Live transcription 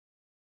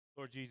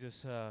Lord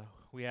Jesus,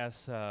 we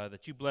ask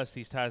that you bless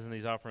these tithes and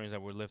these offerings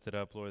that were lifted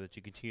up, Lord, that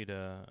you continue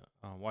to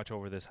watch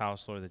over this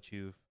house, Lord, that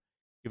you've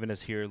given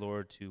us here,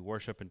 Lord, to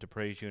worship and to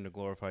praise you and to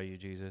glorify you,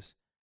 Jesus.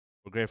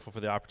 We're grateful for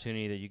the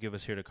opportunity that you give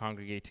us here to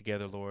congregate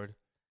together, Lord,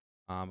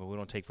 but we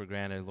don't take for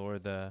granted,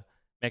 Lord, the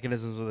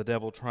mechanisms of the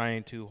devil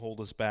trying to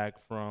hold us back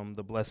from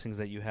the blessings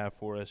that you have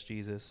for us,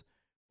 Jesus.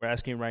 We're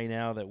asking right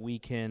now that we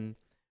can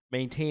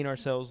maintain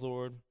ourselves,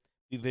 Lord,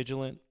 be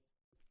vigilant,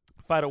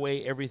 fight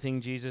away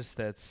everything, Jesus,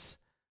 that's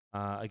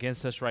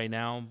against us right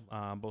now,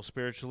 both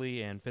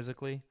spiritually and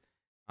physically.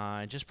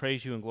 And just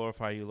praise you and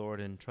glorify you, Lord,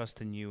 and trust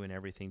in you in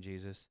everything,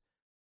 Jesus.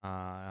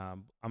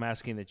 I'm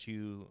asking that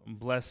you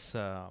bless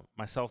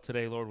myself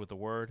today, Lord, with the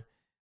word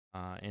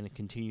and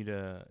continue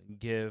to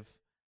give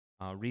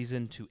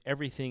reason to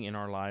everything in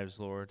our lives,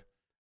 Lord.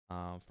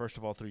 First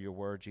of all, through your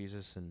word,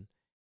 Jesus, and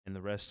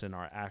the rest in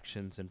our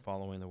actions and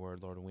following the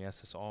word, Lord. And we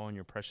ask this all in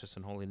your precious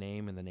and holy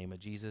name, in the name of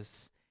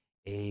Jesus.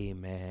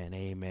 Amen.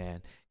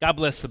 Amen. God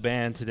bless the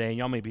band today. And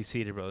y'all may be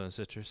seated, brothers and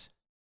sisters.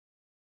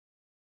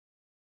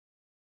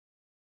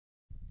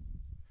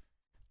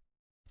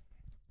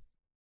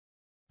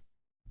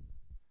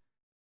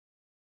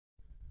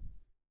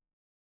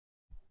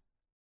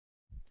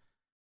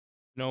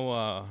 You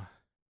know,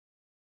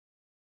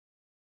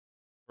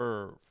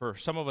 for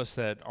some of us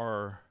that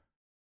are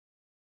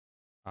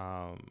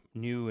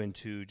new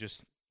into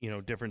just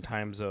different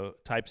types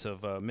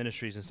of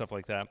ministries and stuff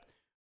like that,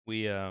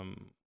 we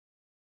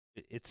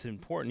it's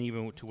important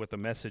even to what the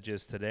message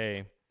is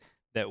today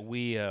that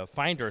we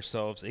find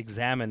ourselves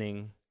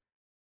examining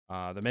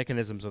the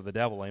mechanisms of the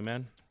devil.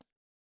 Amen.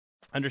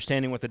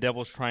 Understanding what the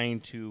devil's trying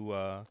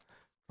to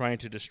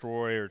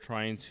destroy or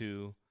trying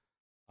to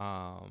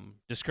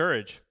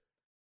discourage.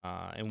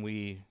 And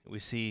we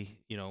see,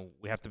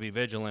 we have to be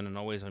vigilant and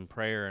always in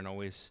prayer and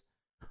always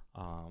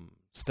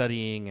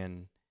studying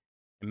and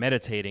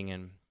meditating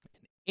and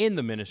in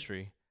the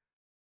ministry.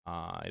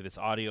 If it's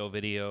audio,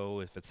 video,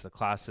 if it's the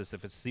classes,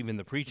 if it's even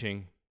the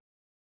preaching,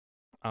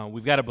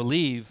 we've got to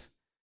believe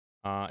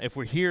if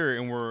we're here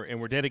and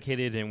we're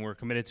dedicated and we're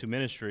committed to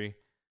ministry,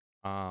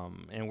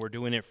 and we're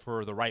doing it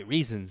for the right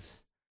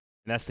reasons,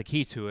 and that's the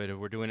key to it. If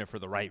we're doing it for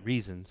the right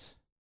reasons,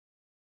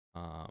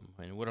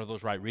 and what are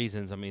those right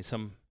reasons? I mean,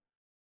 some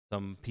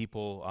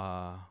people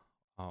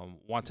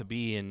want to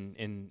be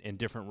in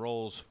different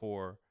roles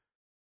for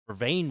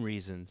vain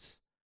reasons.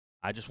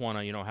 I just want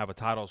to have a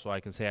title so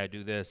I can say I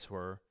do this,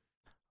 or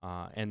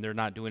and they're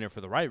not doing it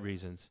for the right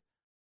reasons.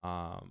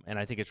 And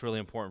I think it's really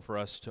important for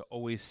us to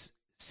always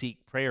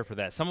seek prayer for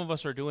that. Some of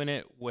us are doing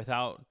it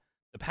without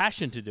the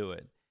passion to do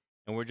it,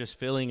 and we're just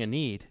feeling a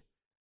need.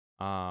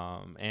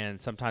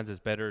 And sometimes it's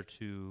better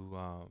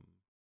to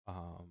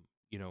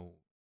you know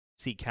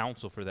seek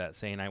counsel for that,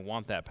 saying I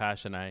want that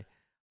passion, I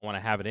want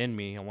to have it in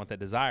me, I want that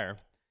desire.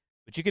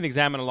 But you can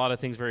examine a lot of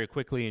things very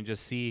quickly and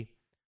just see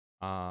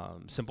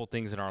simple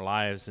things in our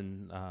lives.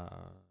 And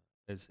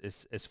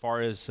as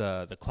far as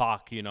the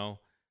clock, uh,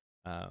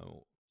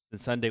 on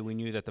Sunday we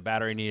knew that the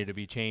battery needed to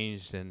be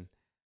changed, and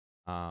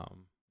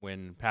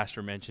when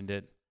Pastor mentioned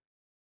it,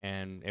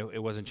 and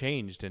it wasn't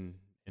changed, and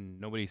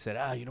nobody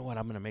said, you know what,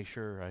 I'm going to make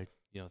sure I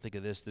think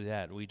of this, do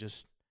that. We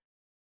just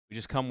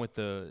come with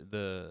we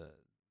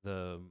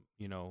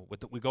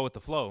go with the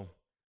flow.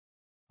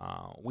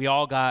 We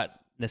all got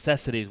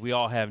necessities. We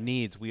all have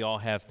needs. We all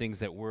have things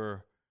that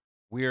we're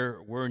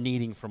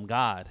needing from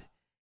God,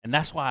 and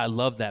that's why I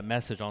love that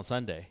message on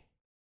Sunday.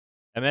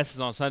 That message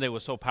on Sunday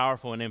was so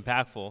powerful and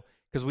impactful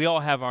because we all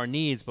have our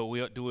needs, but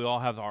we all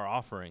have our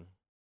offering.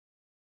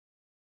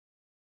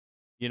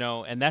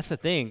 And that's the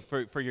thing.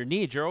 For your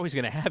needs, you're always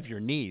going to have your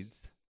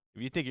needs.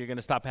 If you think you're going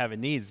to stop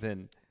having needs,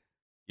 then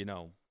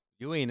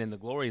you ain't in the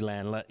glory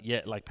land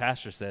yet, like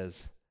Pastor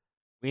says.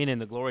 We ain't in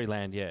the glory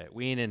land yet.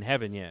 We ain't in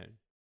heaven yet.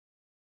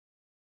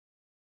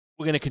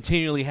 We're going to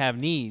continually have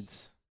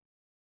needs.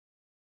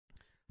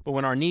 But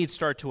when our needs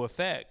start to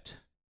affect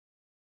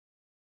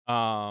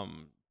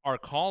our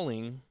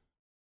calling,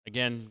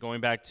 again,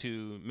 going back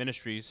to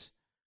ministries,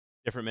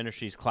 different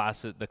ministries,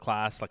 the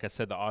class, like I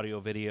said, the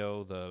audio,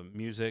 video, the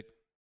music,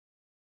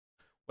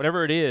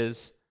 whatever it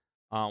is,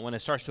 when it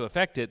starts to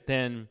affect it,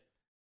 then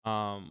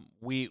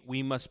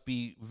we must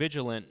be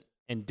vigilant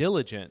and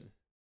diligent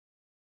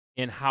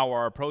in how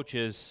our approach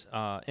is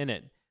in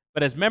it.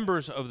 But as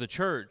members of the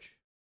church,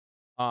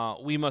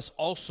 we must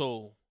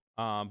also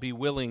be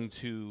willing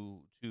to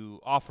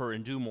offer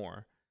and do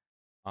more,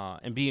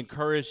 and be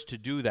encouraged to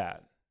do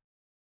that.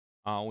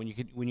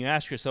 When you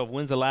ask yourself,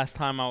 when's the last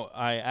time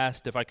I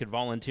asked if I could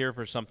volunteer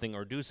for something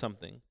or do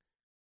something?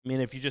 I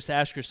mean, if you just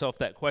ask yourself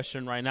that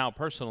question right now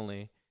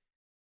personally,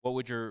 what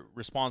would your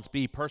response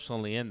be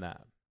personally in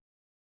that?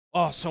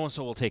 Oh,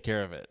 so-and-so will take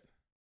care of it.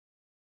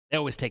 They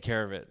always take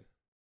care of it.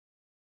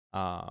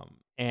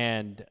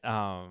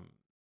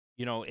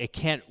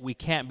 We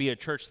can't be a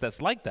church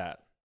that's like that.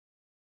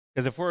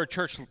 Because if we're a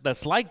church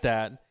that's like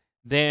that,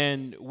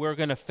 then we're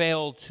going to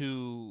fail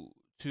to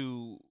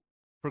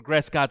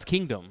progress God's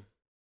kingdom.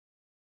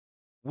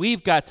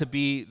 We've got to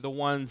be the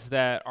ones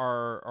that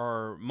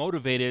are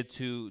motivated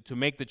to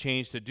make the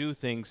change, to do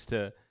things,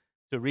 to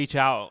reach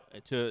out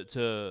to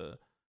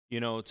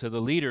to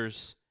the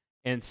leaders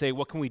and say,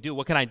 what can we do?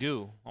 What can I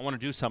do? I want to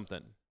do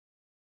something.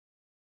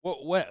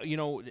 What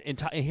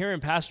hearing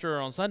Pastor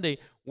on Sunday,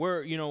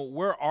 where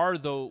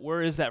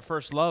where is that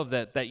first love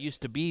that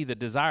used to be the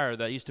desire,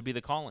 that used to be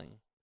the calling?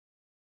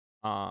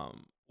 Well,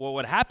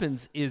 what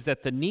happens is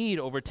that the need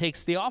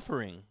overtakes the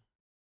offering.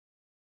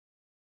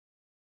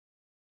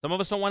 Some of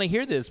us don't want to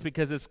hear this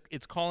because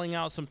it's calling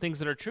out some things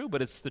that are true,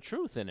 but it's the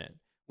truth in it.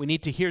 We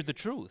need to hear the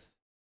truth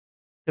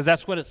because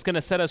that's what it's going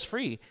to set us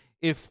free.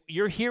 If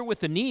you're here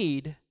with a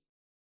need,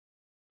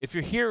 if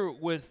you're here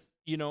with,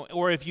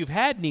 or if you've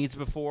had needs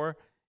before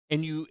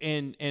and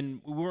we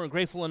weren't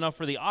grateful enough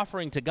for the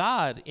offering to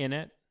God in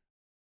it,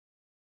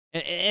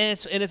 and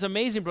it's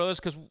amazing, brothers,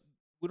 because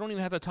we don't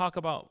even have to talk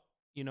about,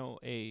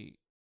 a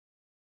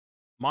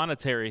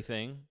monetary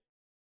thing.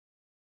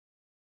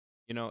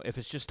 If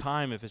it's just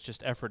time, if it's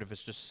just effort, if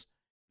it's just,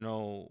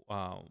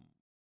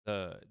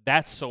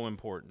 that's so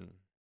important.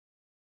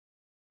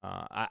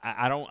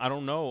 I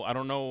don't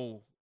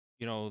know,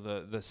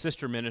 the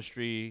sister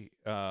ministry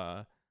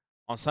on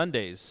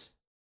Sundays,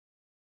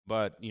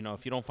 but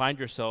if you don't find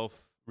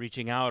yourself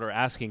reaching out or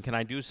asking, can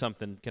I do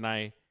something? Can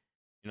I,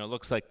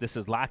 looks like this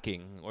is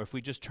lacking, or if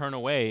we just turn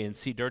away and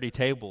see dirty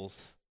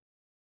tables,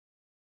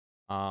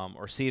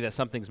 or see that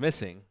something's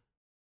missing,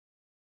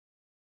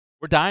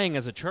 we're dying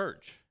as a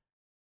church.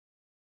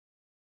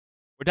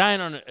 We're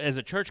dying as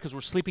a church because we're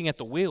sleeping at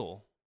the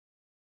wheel.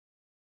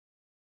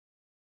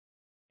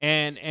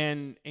 And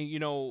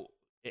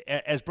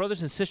as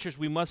brothers and sisters,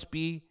 we must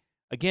be,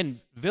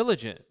 again,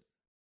 vigilant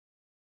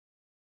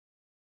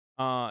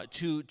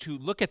to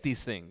look at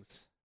these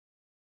things.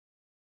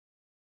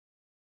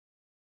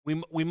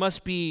 We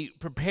must be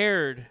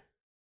prepared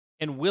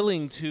and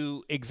willing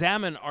to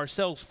examine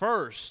ourselves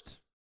first.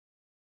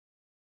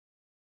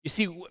 You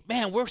see,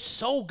 man, we're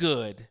so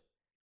good.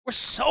 We're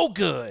so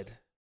good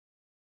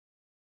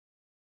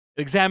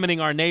examining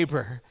our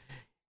neighbor.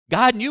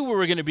 God knew we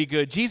were going to be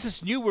good.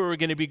 Jesus knew we were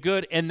going to be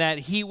good, and that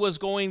he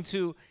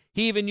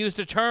even used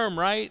a term,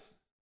 right?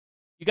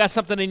 You got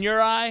something in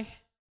your eye?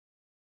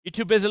 You're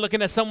too busy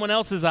looking at someone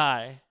else's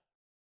eye.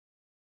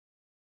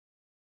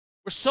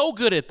 We're so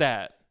good at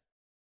that.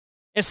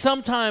 And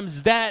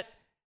sometimes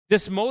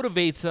this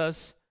motivates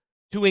us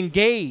to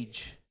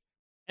engage,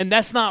 and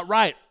that's not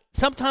right.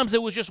 Sometimes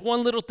it was just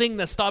one little thing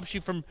that stops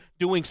you from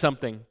doing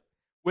something.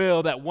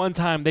 Well, that one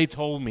time they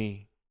told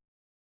me.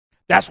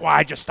 That's why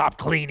I just stopped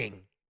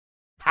cleaning.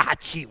 Ha,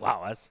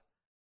 chihuahuas.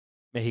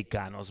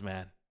 Mexicanos,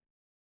 man.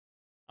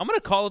 I'm going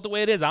to call it the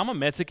way it is. I'm a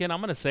Mexican. I'm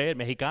going to say it,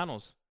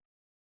 Mexicanos.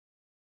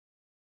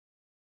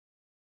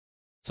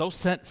 So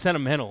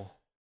sentimental.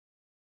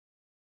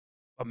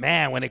 But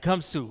man, when it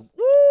comes to,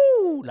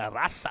 la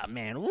raza,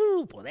 man,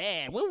 poder,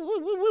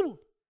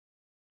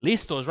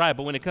 listo is right.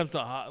 But when it comes to,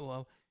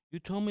 well, you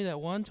told me that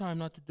one time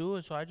not to do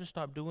it, so I just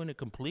stopped doing it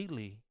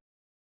completely.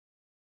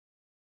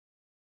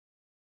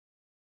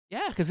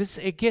 Yeah, because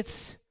it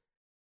gets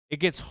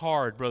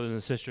hard, brothers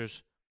and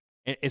sisters.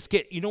 And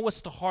you know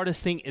what's the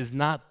hardest thing is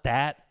not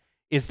that,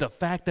 is the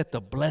fact that the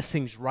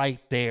blessing's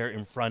right there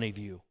in front of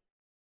you.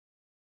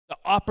 The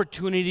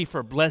opportunity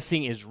for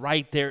blessing is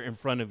right there in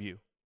front of you.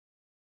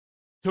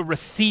 To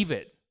receive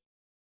it.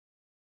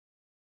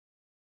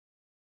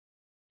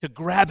 To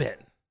grab it.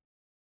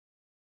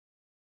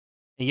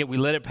 And yet we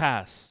let it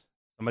pass.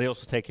 Somebody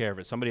else will take care of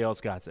it. Somebody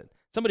else got it.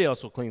 Somebody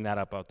else will clean that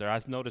up out there. I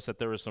noticed that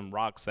there were some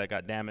rocks that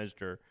got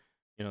damaged, or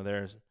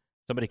there's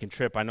somebody can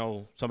trip. I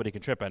know somebody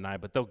can trip at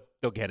night, but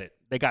they'll get it.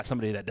 They got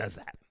somebody that does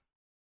that.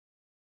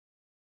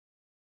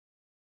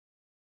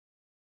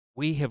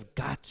 We have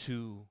got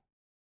to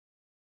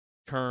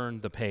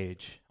turn the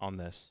page on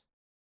this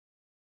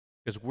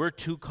because we're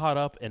too caught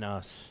up in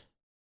us.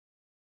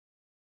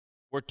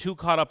 We're too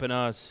caught up in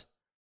us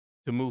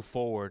to move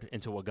forward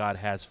into what God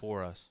has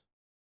for us.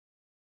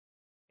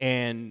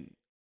 And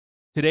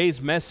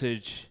today's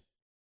message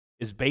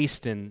is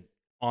based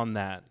on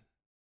that.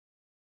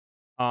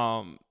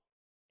 And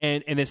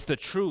it's the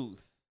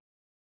truth.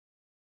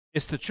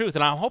 It's the truth.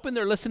 And I'm hoping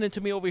they're listening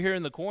to me over here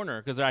in the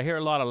corner, because I hear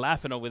a lot of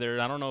laughing over there.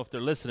 I don't know if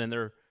they're listening.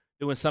 They're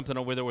doing something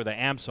over there where the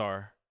amps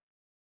are.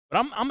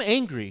 But I'm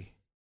angry.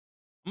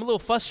 I'm a little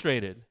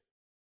frustrated.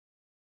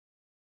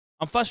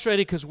 I'm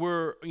frustrated because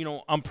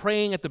I'm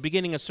praying at the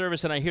beginning of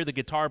service and I hear the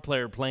guitar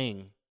player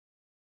playing,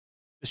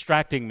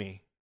 distracting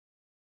me.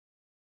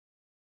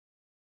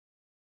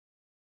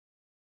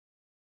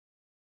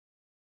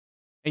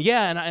 And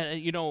yeah,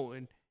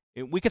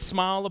 and we could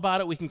smile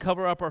about it. We can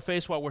cover up our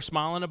face while we're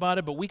smiling about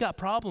it, but we got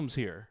problems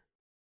here.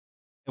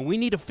 And we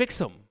need to fix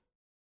them.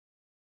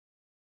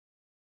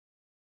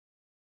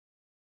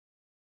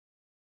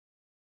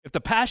 If the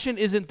passion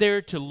isn't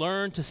there to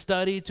learn, to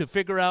study, to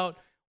figure out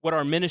what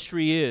our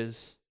ministry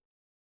is,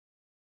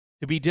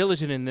 to be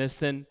diligent in this,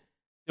 then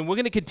we're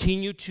going to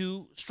continue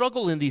to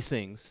struggle in these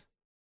things.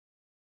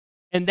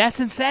 And that's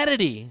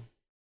insanity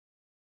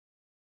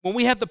when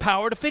we have the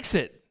power to fix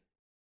it.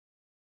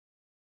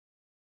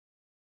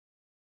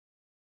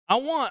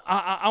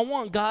 I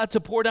want God to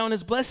pour down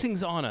his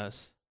blessings on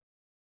us.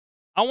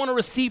 I want to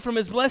receive from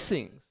his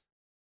blessings.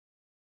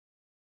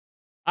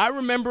 I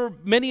remember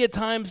many a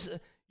times,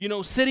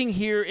 sitting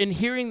here and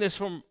hearing this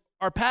from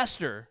our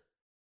pastor,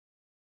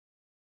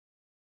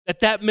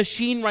 that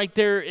machine right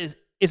there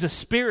is a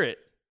spirit.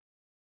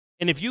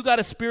 And if you got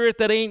a spirit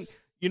that ain't,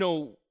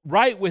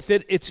 right with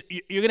it,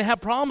 you're going to have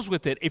problems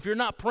with it. If you're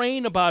not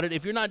praying about it,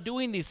 if you're not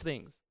doing these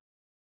things,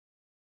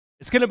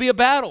 it's going to be a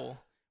battle.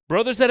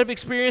 Brothers that have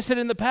experienced it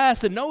in the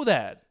past and know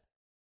that.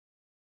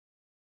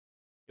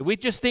 If we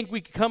just think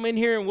we can come in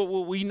here and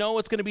what we know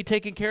it's going to be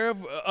taken care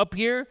of up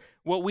here,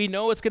 what we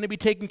know it's going to be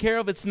taken care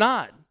of, it's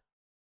not.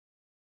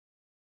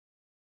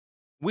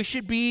 We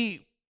should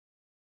be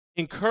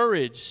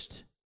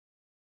encouraged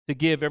to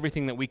give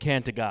everything that we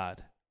can to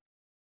God.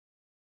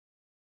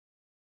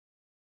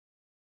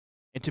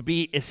 And to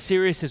be as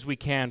serious as we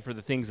can for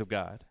the things of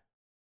God.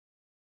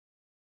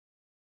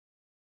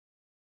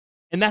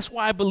 And that's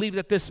why I believe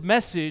that this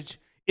message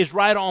is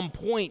right on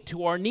point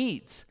to our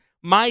needs.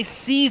 My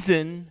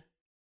season,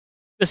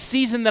 the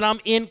season that I'm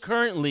in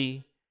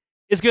currently,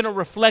 is going to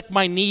reflect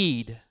my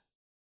need.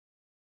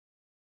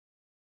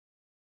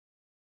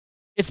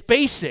 It's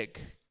basic.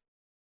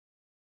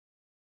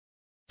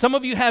 Some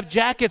of you have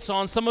jackets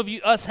on, some of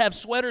us have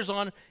sweaters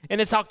on,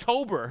 and it's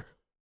October.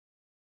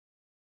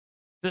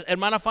 And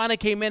Manafana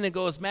came in and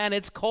goes, man,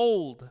 it's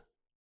cold.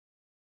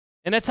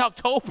 And it's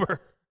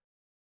October.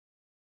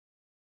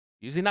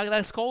 Usually not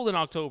that cold in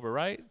October,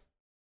 right?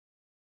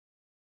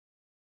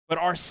 But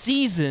our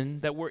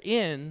season that we're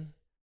in,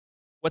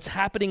 what's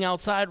happening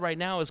outside right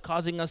now is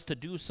causing us to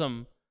do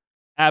some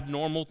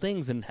abnormal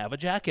things and have a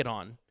jacket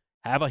on,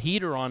 have a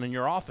heater on in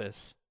your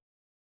office.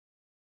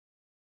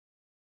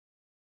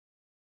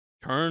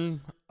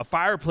 Turn a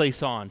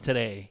fireplace on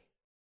today.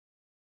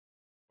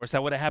 Of course,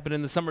 that would have happened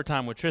in the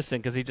summertime with Tristan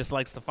because he just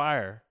likes the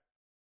fire.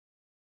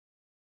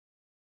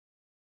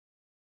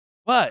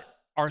 But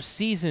our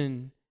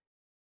season,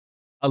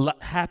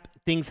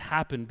 things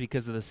happen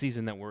because of the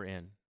season that we're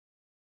in,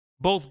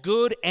 both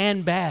good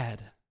and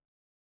bad.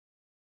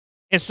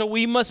 And so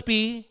we must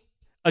be,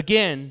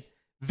 again,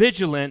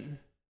 vigilant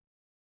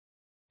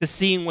to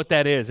seeing what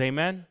that is.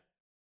 Amen?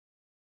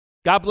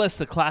 God bless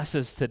the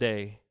classes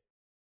today,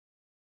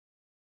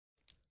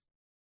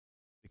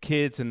 the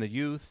kids and the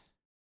youth.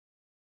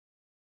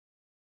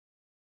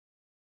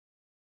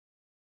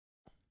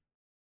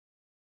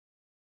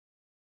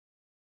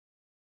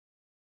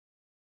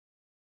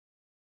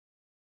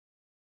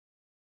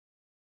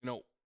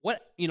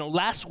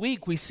 Last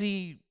week we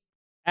see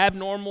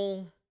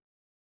abnormal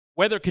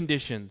weather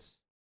conditions,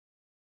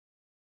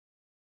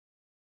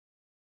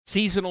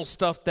 seasonal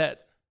stuff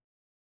that,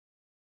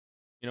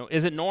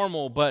 isn't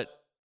normal, but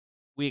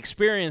we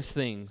experience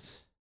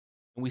things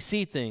and we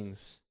see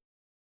things.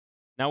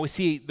 Now we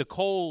see the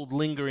cold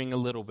lingering a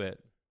little bit.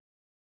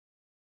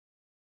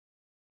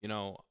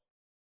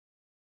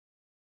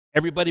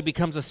 Everybody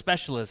becomes a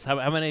specialist.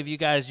 How many of you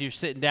guys, you're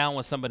sitting down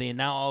with somebody and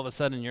now all of a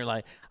sudden you're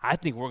like, I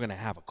think we're going to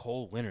have a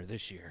cold winter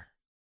this year.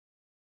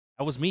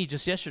 That was me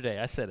just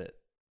yesterday. I said it.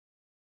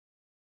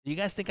 Do you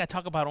guys think I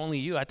talk about only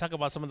you? I talk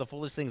about some of the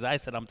foolish things I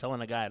said. I'm telling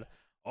a guy,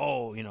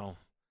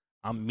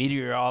 I'm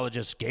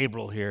meteorologist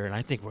Gabriel here, and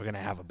I think we're going to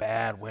have a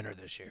bad winter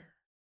this year.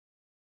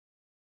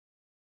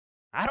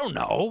 I don't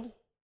know.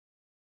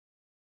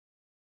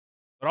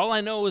 But all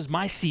I know is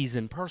my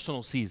season,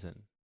 personal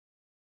season.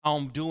 How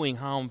I'm doing,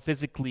 how I'm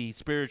physically,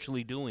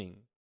 spiritually doing.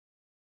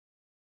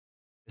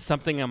 Is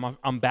something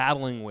I'm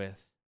battling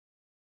with?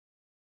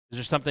 Is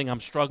there something I'm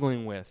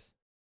struggling with?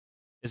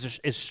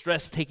 Is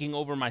stress taking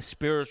over my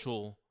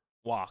spiritual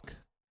walk?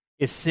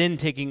 Is sin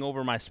taking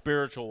over my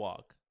spiritual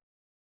walk?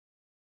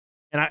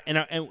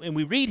 And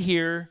we read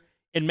here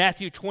in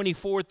Matthew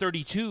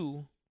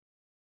 24:32,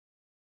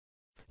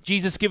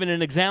 Jesus giving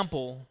an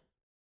example.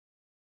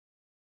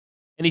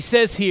 And he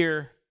says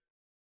here,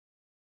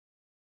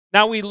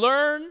 now we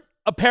learn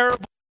a parable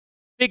of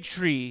a fig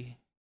tree.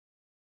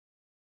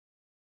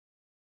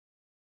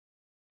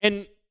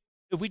 And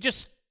if we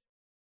just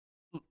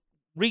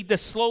read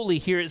this slowly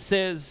here, it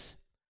says,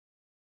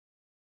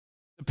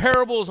 the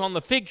parables on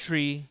the fig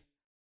tree,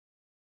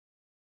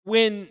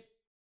 when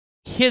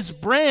his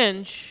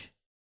branch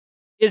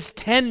is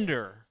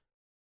tender.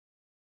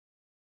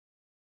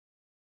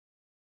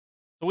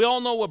 So we all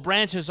know what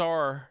branches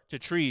are to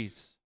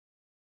trees.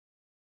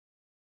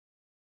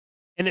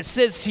 And it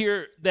says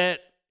here that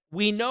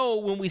we know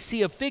when we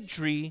see a fig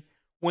tree,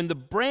 when the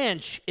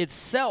branch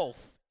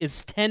itself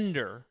is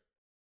tender,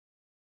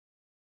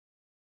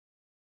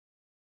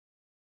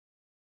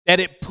 that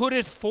it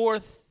putteth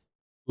forth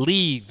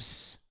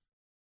leaves.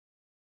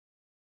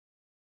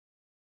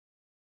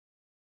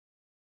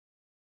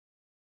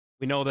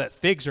 We know that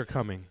figs are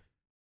coming.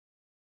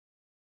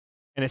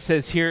 And it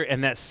says here,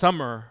 and that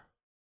summer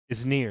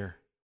is near.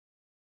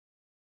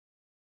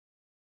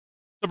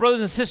 So,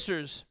 brothers and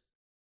sisters,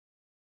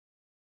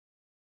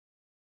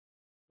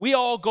 we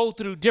all go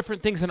through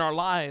different things in our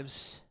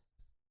lives.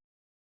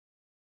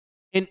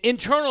 And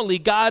internally,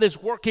 God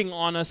is working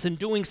on us and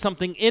doing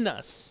something in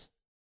us.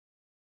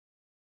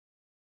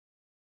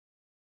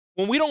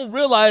 When we don't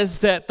realize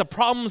that the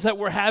problems that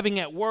we're having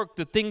at work,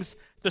 the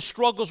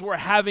struggles we're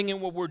having in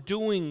what we're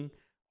doing,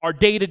 our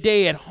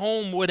day-to-day at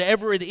home,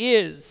 whatever it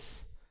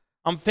is,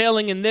 I'm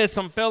failing in this,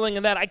 I'm failing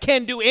in that, I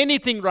can't do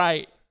anything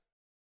right.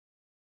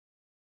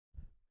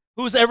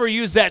 Who's ever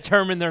used that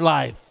term in their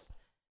life?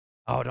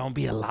 Oh, don't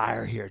be a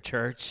liar here,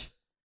 church.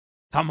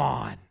 Come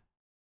on.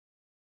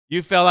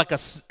 You feel like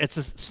it's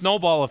a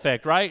snowball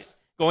effect, right?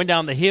 Going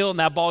down the hill and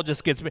that ball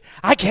just gets big.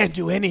 I can't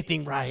do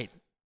anything right.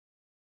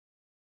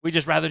 We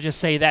just rather just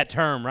say that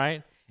term,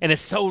 right? And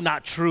it's so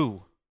not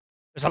true.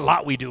 There's a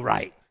lot we do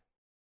right.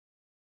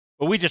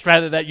 But we just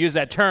rather use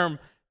that term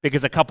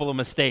because a couple of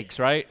mistakes,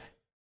 right?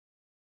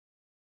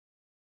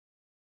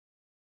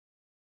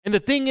 And the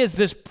thing is,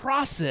 this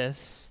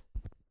process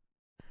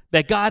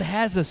that God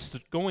has us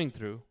going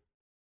through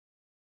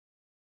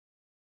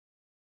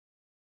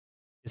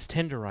is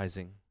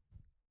tenderizing.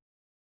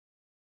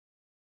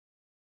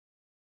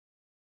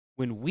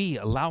 When we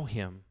allow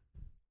Him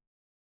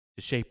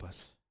to shape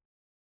us.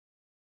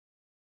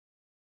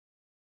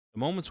 The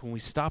moments when we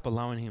stop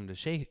allowing Him to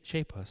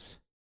shape us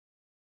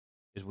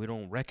is we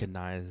don't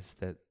recognize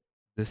that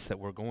this that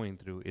we're going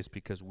through is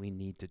because we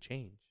need to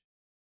change.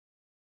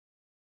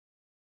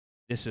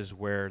 This is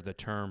where the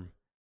term,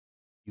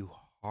 you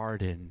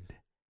hardened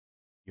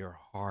your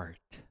heart.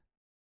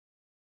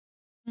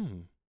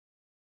 Kind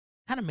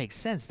of makes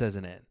sense,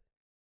 doesn't it?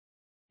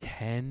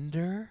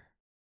 Tender,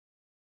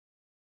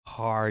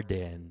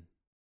 harden.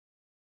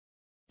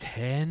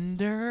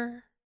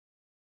 Tender,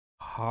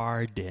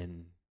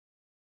 harden.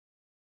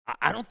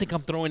 I don't think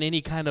I'm throwing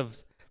any kind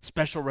of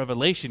special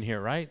revelation here,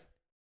 right?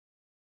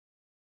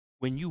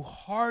 When you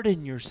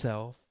harden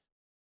yourself,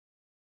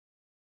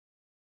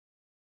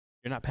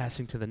 you're not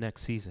passing to the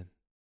next season.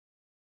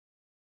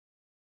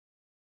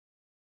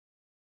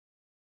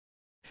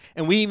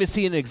 And we even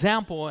see an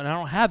example, and I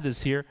don't have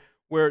this here,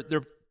 where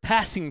they're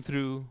passing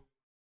through,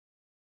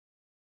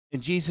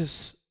 and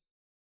Jesus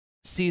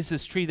sees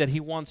this tree that He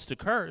wants to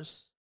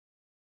curse.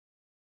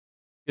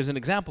 There's an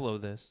example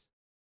of this.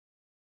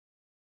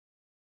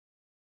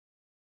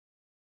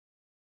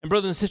 And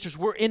brothers and sisters,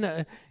 we're in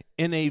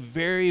a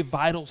very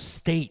vital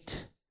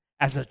state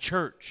as a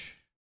church.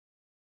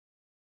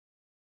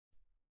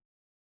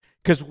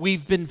 Because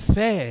we've been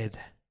fed.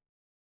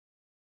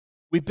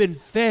 We've been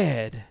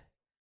fed.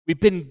 We've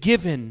been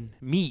given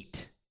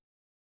meat.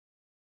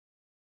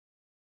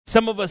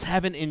 Some of us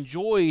haven't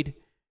enjoyed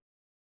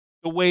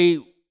the way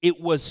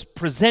it was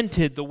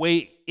presented, the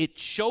way it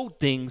showed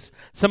things.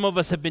 Some of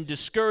us have been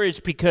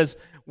discouraged because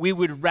we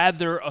would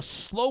rather a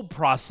slow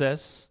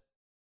process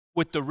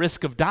with the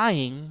risk of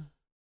dying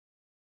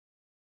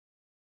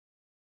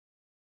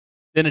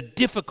than a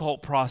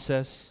difficult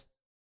process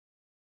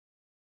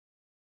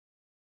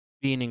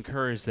being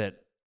encouraged that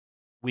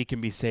we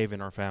can be saved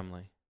in our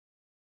family.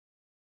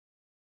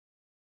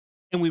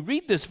 And we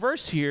read this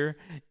verse here,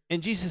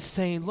 and Jesus is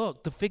saying,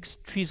 look, the fig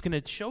tree is going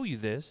to show you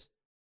this.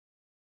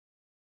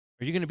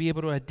 Are you going to be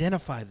able to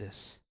identify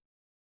this?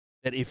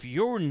 That if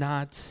you're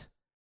not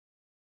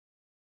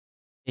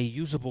a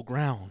usable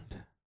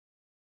ground,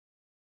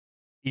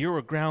 you're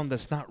a ground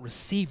that's not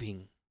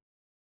receiving,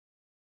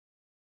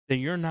 then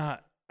you're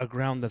not a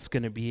ground that's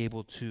going to be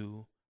able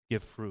to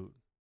give fruit.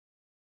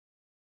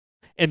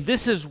 And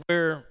this is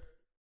where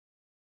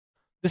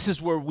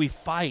we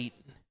fight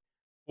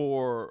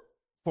for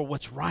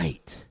what's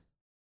right.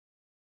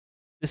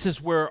 This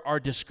is where our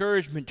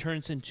discouragement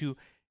turns into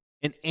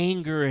an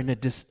anger and a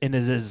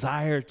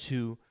desire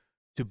to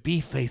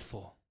be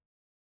faithful.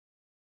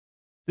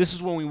 This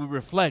is when we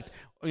reflect.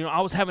 You know,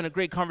 I was having a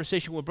great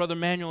conversation with Brother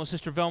Manuel and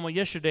Sister Velma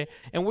yesterday,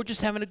 and we're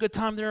just having a good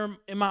time there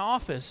in my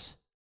office.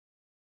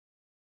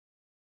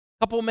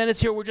 A couple of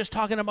minutes here, we're just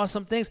talking about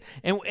some things,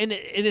 and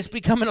it's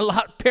becoming a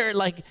lot apparent,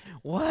 like,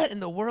 what in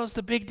the world's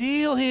the big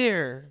deal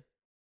here?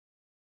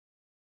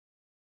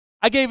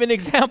 I gave an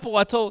example.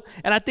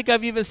 And I think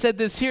I've even said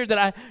this here,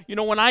 that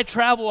when I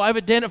travel, I've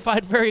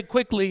identified very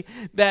quickly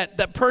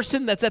that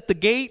person that's at the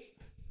gate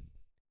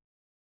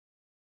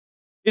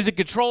is in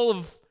control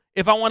of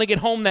if I want to get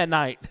home that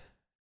night.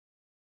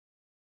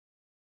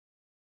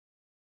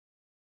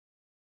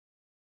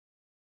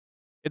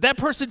 If that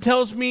person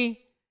tells me,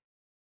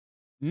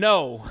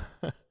 no,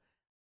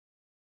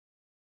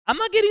 I'm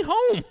not getting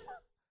home.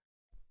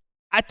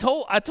 I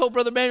told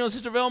Brother Manuel and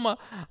Sister Velma,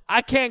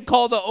 I can't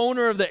call the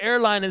owner of the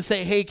airline and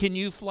say, hey, can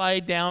you fly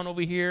down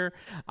over here?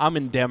 I'm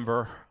in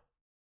Denver.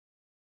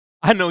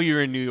 I know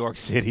you're in New York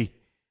City,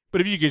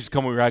 but if you could just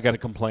come over here, I got a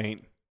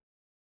complaint.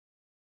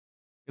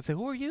 I say,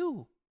 who are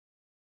you?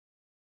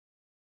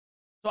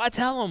 So I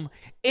tell him,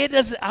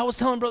 I was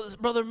telling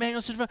Brother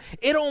Manuel, Sister Velma,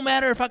 it don't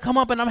matter if I come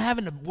up and I'm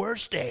having the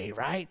worst day,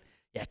 right?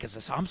 Yeah,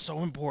 because I'm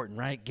so important,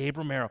 right? Gabe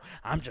Romero,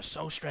 I'm just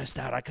so stressed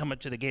out. I come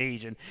up to the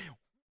gauge and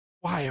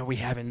why are we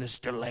having this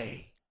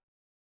delay?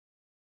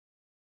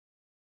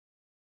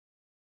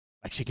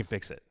 Like she can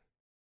fix it.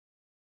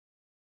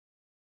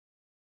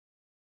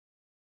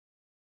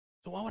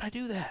 So why would I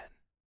do that?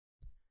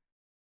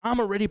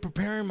 I'm already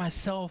preparing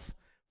myself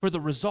for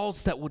the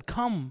results that would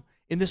come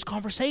in this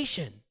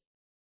conversation.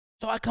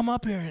 So I come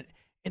up here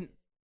and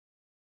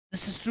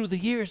this is through the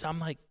years. I'm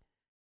like,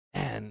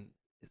 man,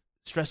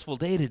 stressful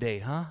day today,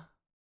 huh?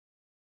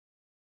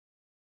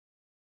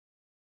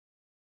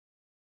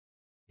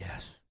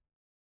 Yes.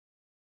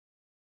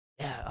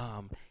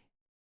 Yeah,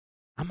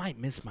 I might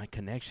miss my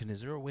connection. Is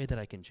there a way that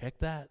I can check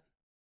that?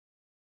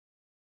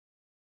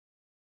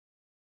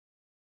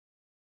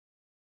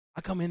 I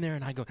come in there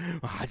and I go,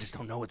 oh, I just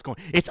don't know what's going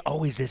on. It's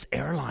always this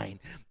airline.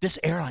 This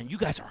airline, you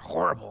guys are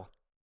horrible.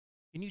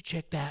 Can you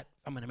check that?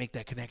 I'm going to make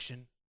that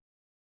connection.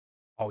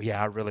 Oh,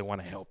 yeah, I really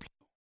want to help you.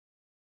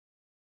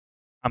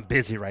 I'm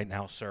busy right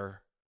now, sir.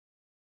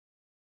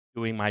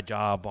 Doing my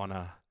job on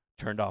a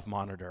turned off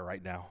monitor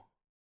right now.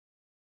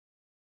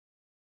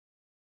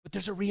 But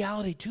there's a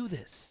reality to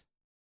this.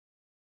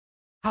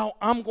 How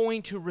I'm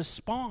going to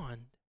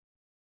respond,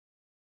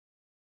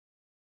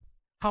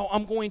 how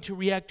I'm going to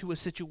react to a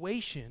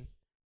situation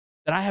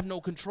that I have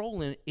no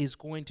control in is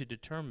going to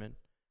determine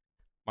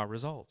my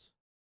results.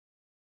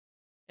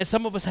 And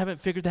some of us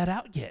haven't figured that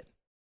out yet.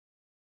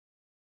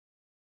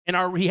 And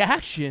our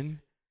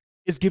reaction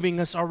is giving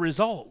us our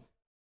result.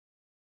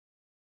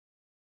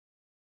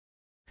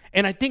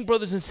 And I think,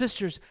 brothers and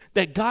sisters,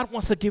 that God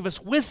wants to give us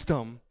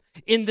wisdom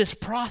in this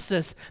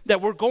process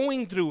that we're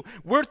going through.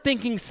 We're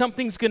thinking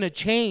something's going to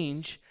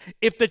change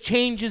if the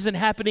change isn't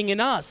happening in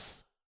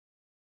us.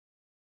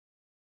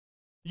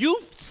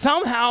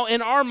 Somehow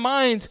in our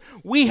minds,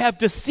 we have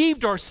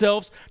deceived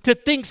ourselves to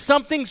think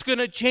something's going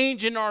to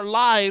change in our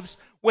lives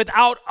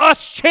without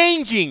us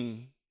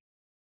changing.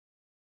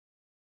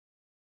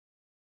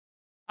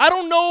 I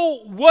don't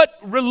know what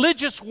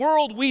religious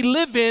world we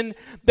live in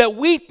that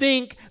we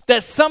think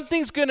that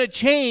something's going to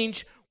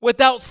change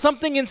without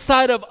something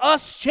inside of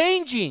us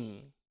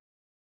changing.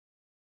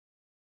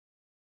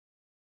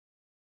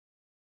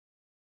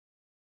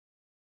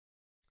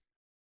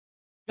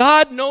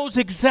 God knows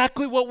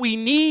exactly what we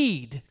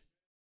need.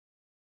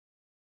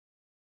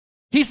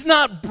 He's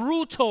not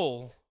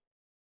brutal.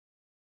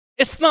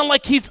 It's not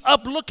like he's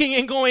up looking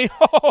and going,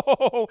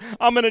 oh,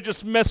 I'm going to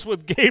just mess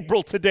with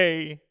Gabriel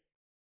today.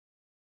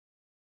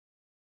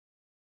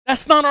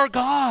 That's not our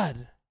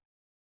God.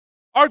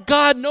 Our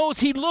God knows.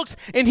 He looks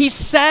and he's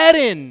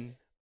saddened.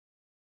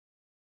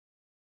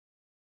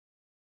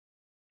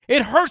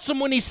 It hurts him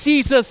when he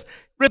sees us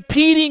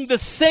repeating the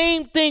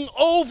same thing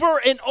over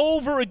and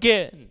over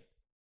again,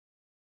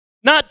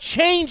 not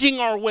changing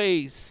our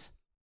ways,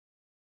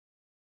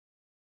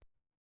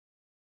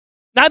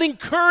 not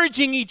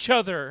encouraging each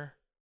other,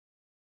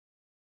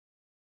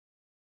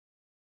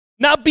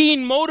 not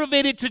being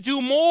motivated to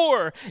do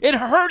more. It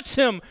hurts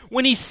him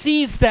when he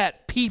sees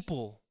that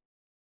people.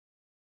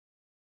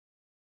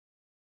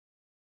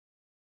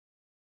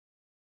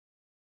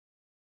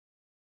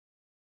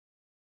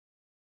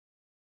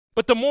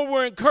 But the more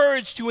we're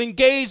encouraged to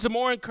engage, the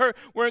more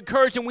we're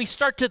encouraged, and we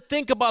start to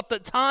think about the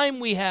time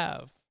we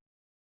have.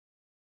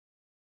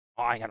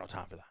 Oh, I ain't got no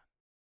time for that.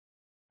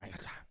 I ain't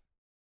got time.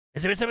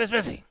 It's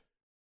busy.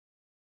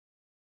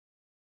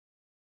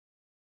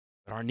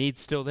 But our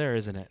need's still there,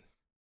 isn't it?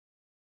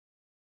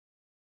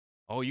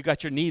 Oh, you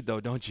got your need, though,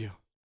 don't you?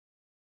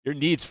 Your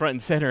need's front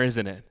and center,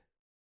 isn't it?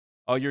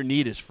 Oh, your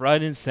need is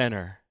front and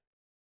center.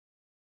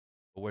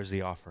 But where's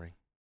the offering?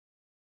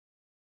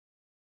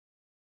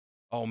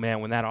 Oh man,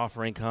 when that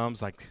offering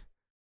comes, like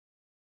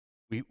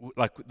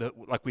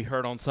we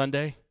heard on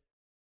Sunday,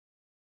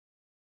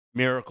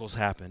 miracles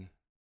happen.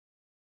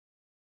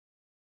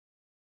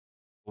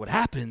 What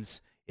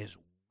happens is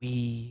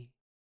we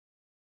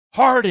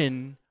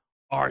harden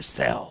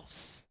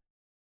ourselves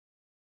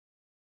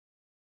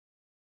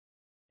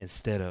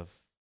instead of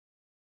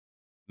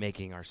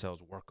making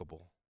ourselves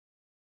workable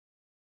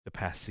the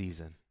past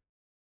season.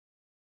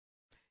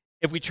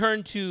 If we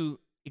turn to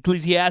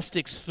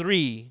Ecclesiastes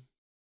 3,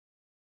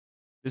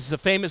 this is a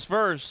famous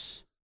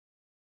verse.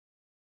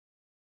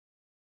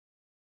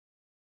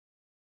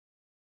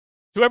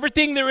 To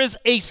everything there is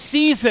a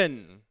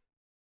season.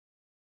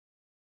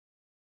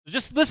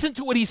 Just listen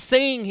to what he's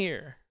saying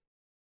here.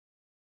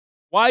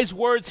 Wise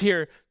words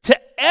here. To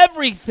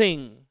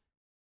everything.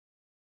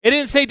 It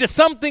didn't say to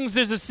some things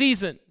there's a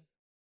season.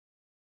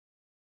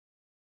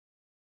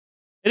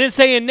 It didn't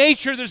say in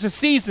nature there's a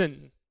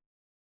season.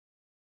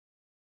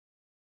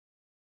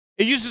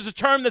 It uses a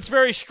term that's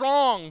very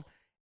strong.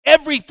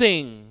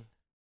 Everything.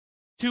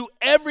 To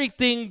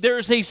everything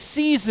there's a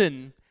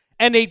season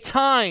and a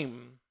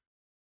time.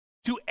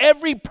 To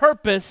every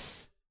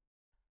purpose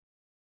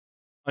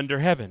under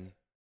heaven.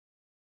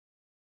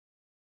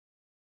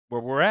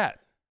 Where we're at.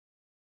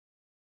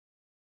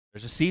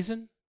 There's a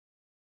season.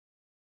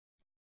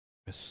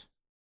 Purpose.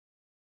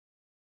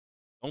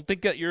 Don't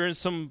think that you're in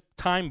some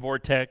time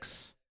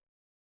vortex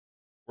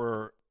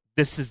where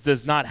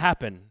does not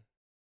happen.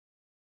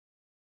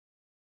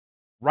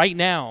 Right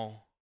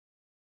now,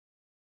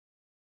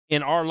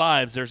 in our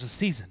lives, there's a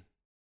season.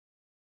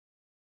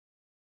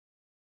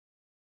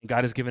 And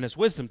God has given us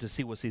wisdom to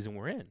see what season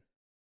we're in.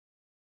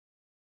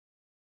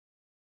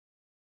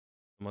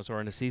 Some of us are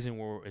in a season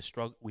where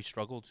we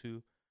struggle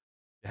to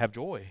have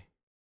joy.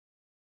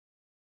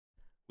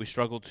 We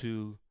struggle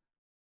to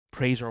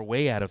praise our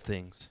way out of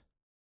things.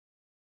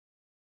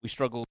 We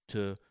struggle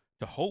to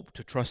hope,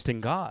 to trust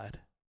in God.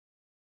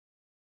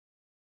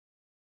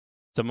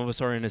 Some of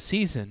us are in a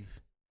season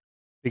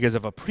because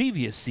of a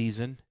previous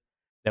season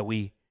that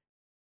we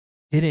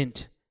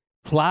didn't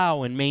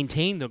plow and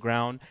maintain the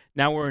ground.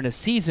 Now we're in a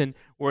season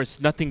where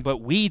it's nothing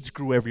but weeds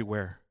grew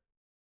everywhere.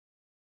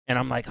 And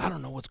I'm like, I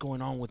don't know what's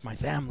going on with my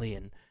family,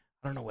 and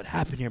I don't know what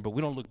happened here, but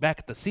we don't look back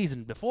at the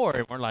season before,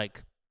 and we're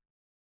like,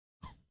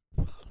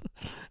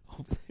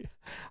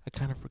 I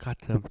kind of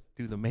forgot to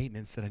do the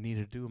maintenance that I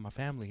needed to do in my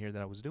family here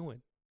that I was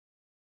doing.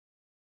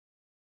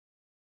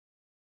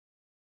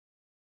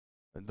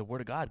 The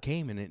word of God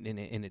came and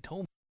it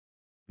told me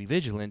to be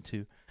vigilant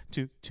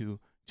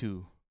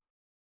to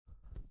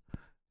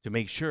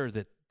make sure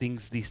that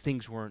these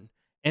things weren't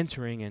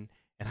entering, and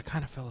I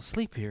kind of fell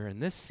asleep here in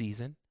this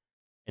season.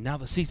 And now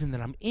the season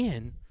that I'm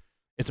in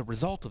is a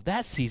result of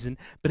that season,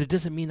 but it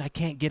doesn't mean I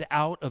can't get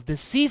out of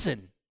this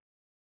season.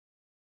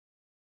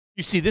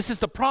 You see, this is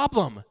the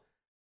problem.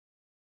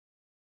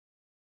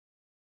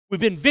 We've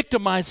been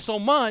victimized so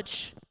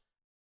much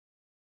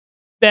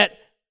that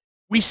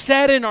we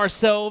sat in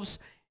ourselves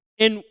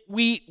and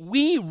we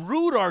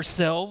root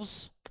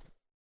ourselves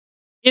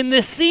in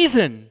this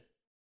season.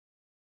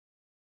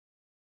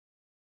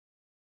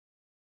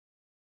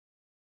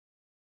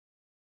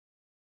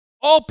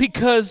 All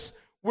because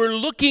we're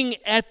looking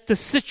at the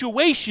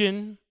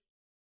situation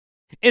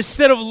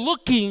instead of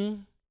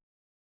looking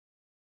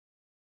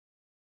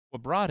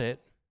what brought it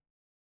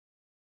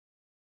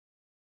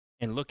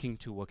and looking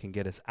to what can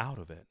get us out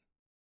of it.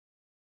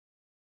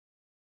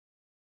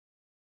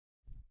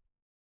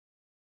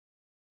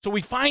 So we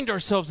find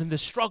ourselves in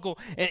this struggle,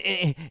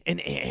 and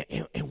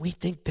we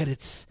think that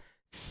it's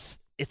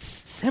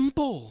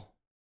simple.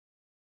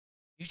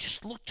 You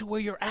just look to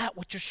where you're at,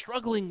 what you're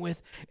struggling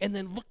with, and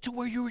then look to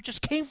where you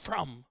just came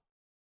from.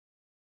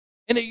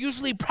 And it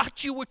usually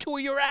brought you to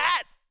where you're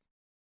at.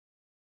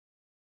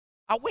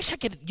 I wish I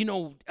could,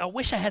 I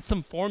wish I had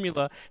some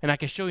formula and I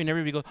could show you and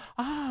everybody goes,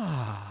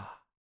 oh,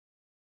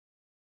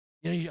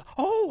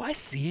 I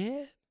see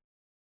it.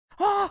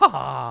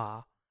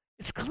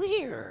 It's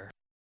clear.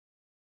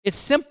 It's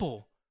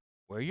simple.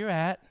 Where you're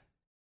at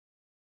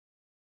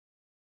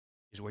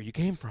is where you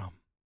came from.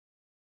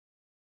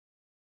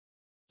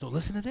 So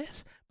listen to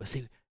this. But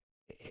see,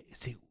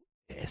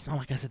 it's not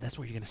like I said that's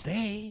where you're going to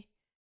stay.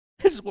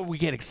 This is where we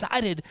get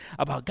excited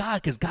about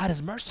God, because God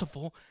is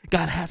merciful.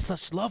 God has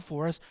such love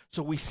for us.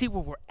 So we see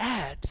where we're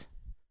at,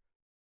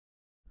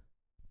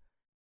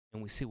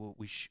 and we see what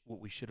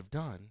we should have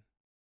done.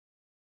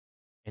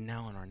 And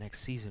now in our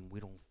next season,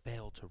 we don't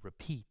fail to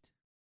repeat.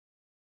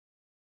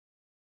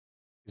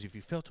 Because if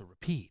you fail to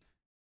repeat,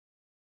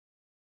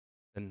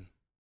 then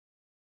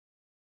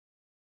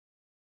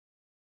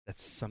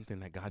that's something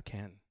that God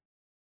can't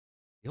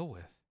deal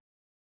with.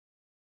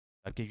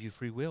 God gave you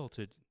free will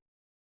to, if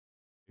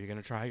you're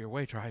going to try your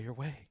way, try your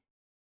way.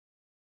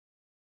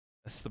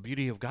 That's the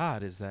beauty of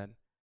God, is that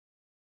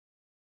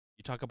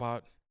you talk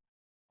about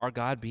our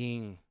God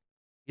being,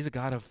 he's a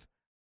God of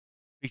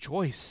free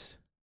choice.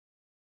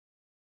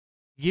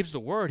 He gives the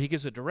word, he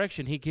gives the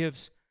direction, he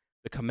gives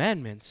the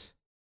commandments.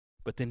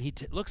 But then he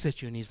looks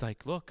at you and he's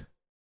like, look,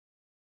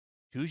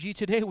 choose ye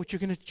today what you're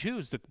going to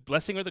choose, the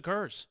blessing or the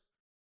curse.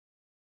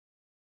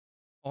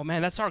 Oh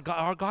man, that's our God.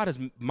 Our God is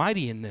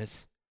mighty in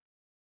this.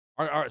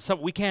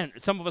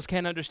 Some of us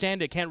can't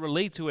understand it, can't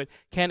relate to it,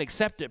 can't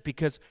accept it,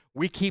 because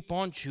we keep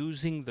on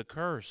choosing the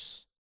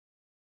curse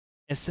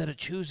instead of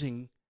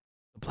choosing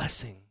the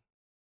blessing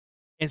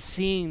and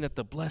seeing that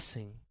the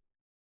blessing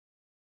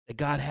that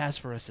God has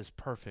for us is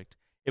perfect.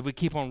 If we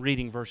keep on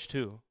reading verse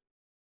 2.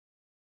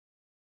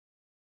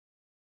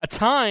 A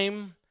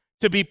time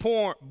to be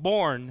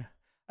born,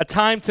 a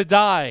time to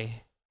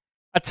die,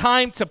 a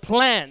time to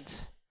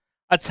plant,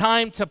 a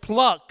time to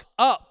pluck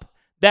up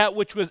that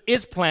which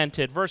is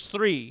planted. Verse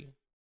 3.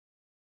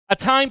 A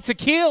time to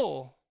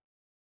kill,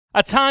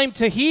 a time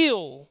to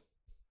heal,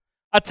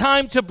 a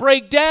time to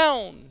break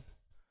down,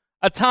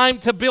 a time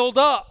to build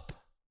up,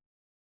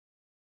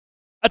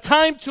 a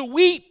time to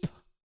weep,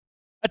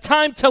 a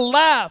time to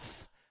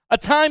laugh, a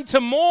time to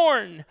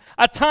mourn,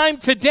 a time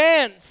to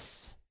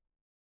dance,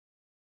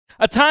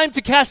 a time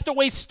to cast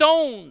away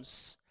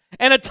stones,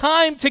 and a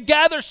time to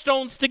gather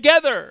stones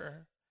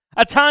together,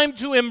 a time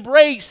to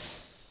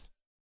embrace,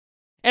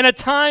 and a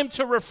time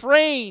to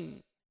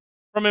refrain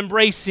from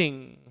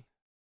embracing,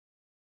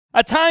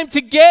 a time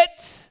to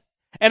get,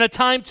 and a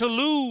time to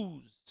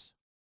lose,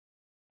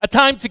 a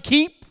time to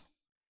keep,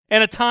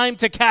 and a time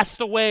to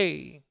cast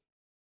away,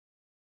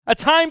 a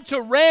time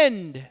to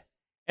rend,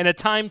 and a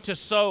time to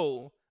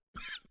sow,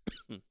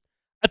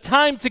 a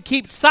time to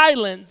keep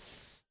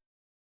silence,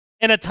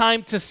 and a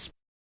time to speak,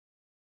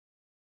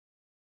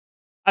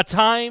 a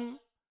time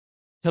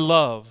to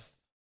love,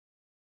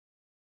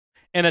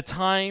 and a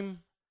time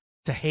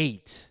to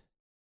hate,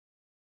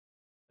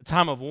 a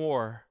time of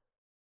war,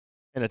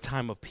 and a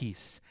time of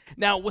peace.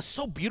 Now, what's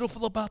so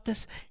beautiful about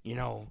this, in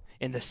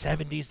the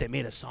 70s, they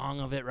made a song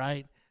of it,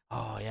 right?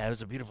 Oh, yeah, it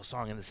was a beautiful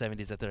song in the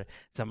 70s that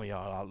some of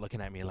y'all are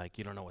looking at me like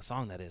you don't know what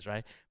song that is,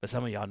 right? But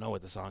some of y'all know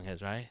what the song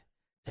is, right?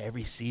 To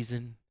every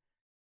season,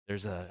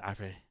 there's I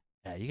forget.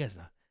 Yeah, you guys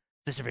know.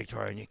 Sister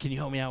Victoria, can you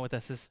help me out with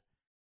that, sis?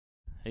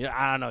 Yeah,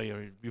 I don't know.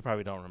 You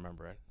probably don't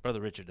remember it.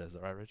 Brother Richard does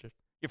it, right, Richard?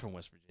 You're from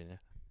West Virginia.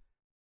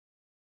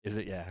 Is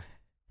it? Yeah.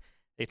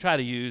 They try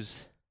to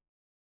use.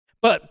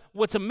 But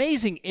what's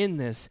amazing in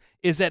this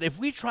is that if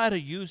we try to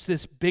use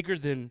this bigger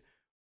than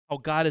how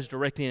God is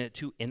directing it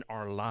to in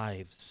our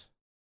lives,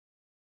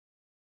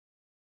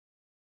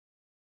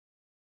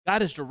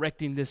 God is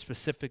directing this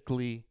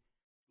specifically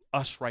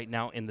us right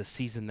now in the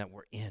season that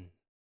we're in.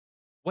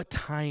 What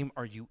time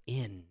are you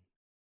in?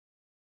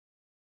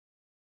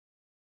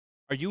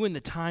 Are you in the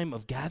time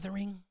of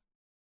gathering?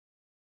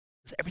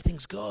 Because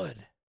everything's good.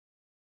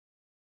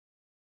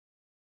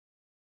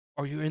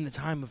 Or you're in the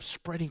time of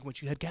spreading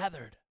what you had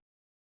gathered?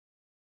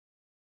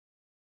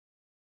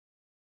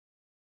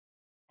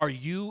 Are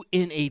you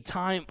in a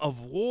time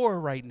of war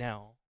right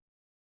now?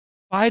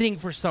 Fighting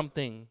for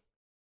something.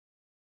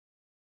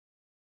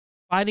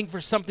 Fighting for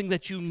something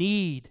that you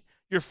need,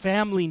 your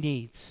family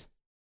needs,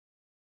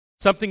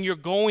 something you're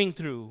going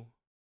through.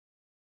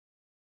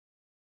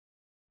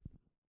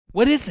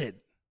 What is it?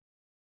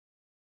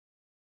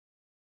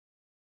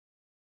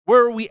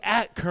 Where are we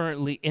at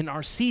currently in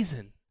our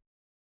season?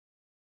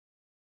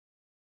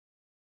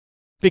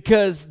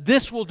 Because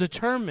this will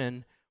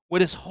determine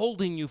what is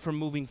holding you from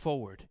moving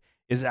forward,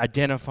 is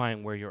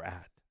identifying where you're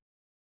at.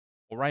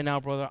 Well, right now,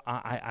 brother,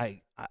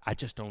 I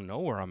just don't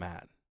know where I'm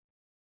at.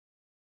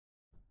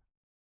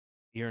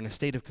 You're in a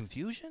state of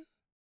confusion?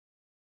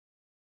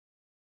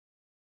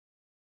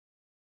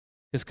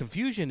 Because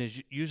confusion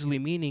is usually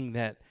meaning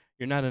that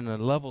you're not in a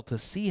level to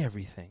see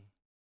everything.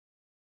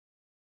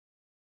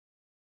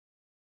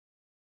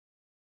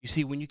 You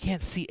see, when you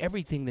can't see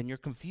everything, then you're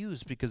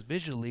confused because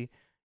visually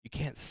you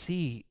can't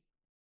see.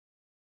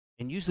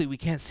 And usually we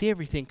can't see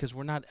everything because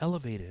we're not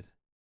elevated.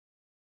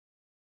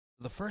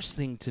 The first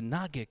thing to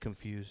not get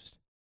confused,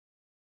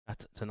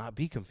 to not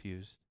be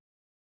confused,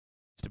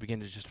 is to begin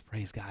to just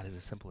praise God. Is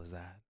as simple as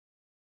that.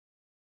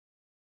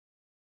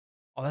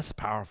 Oh, that's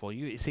powerful.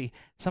 You see,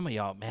 some of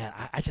y'all, man,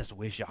 I just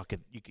wish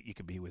you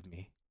could be with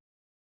me.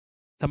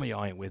 Some of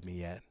y'all ain't with me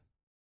yet.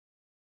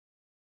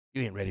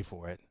 You ain't ready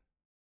for it.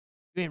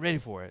 You ain't ready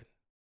for it.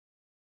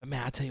 But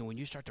man, I tell you, when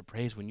you start to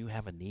praise, when you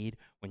have a need,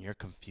 when you're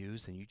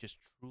confused, and you just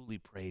truly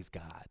praise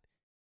God.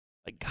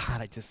 Like,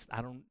 God,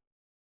 I don't,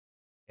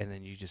 and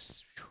then you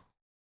just,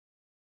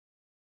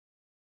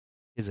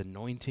 His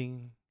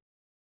anointing,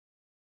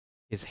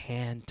 His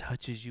hand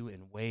touches you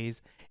in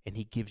ways, and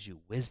He gives you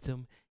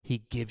wisdom.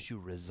 He gives you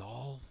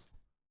resolve.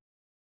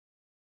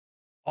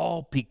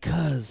 All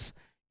because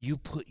you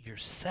put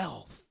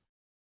yourself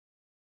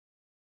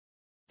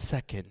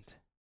second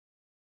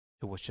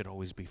to what should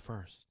always be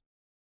first.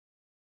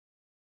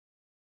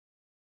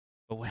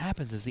 But what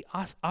happens is the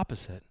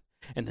opposite.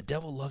 And the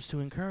devil loves to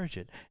encourage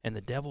it. And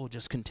the devil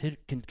just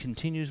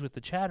continues with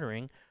the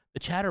chattering, the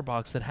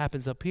chatterbox that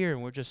happens up here.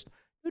 And we're just,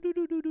 and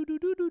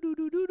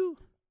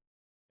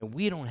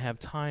we don't have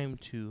time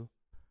to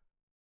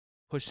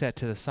push that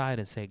to the side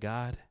and say,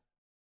 God,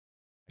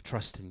 I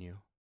trust in you.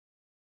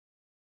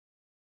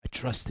 I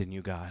trust in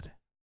you, God.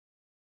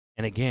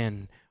 And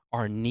again,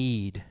 our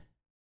need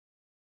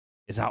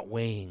is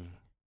outweighing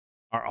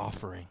our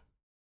offering.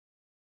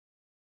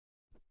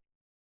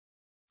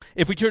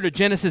 If we turn to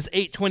Genesis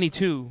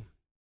 8:22,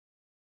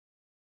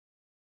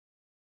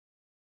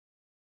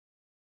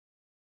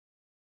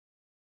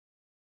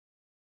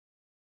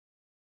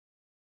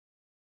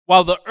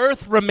 while the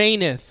earth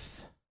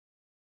remaineth,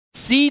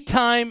 seed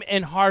time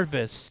and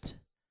harvest,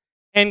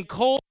 and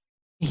cold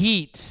and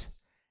heat,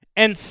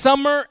 and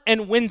summer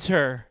and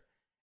winter,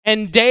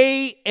 and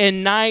day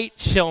and night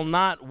shall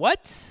not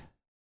what?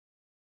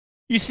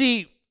 You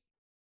see,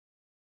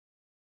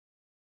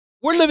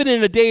 we're living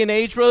in a day and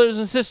age, brothers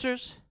and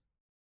sisters.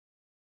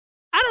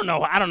 I don't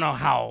know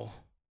how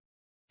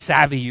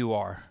savvy you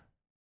are.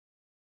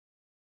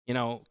 You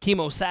know,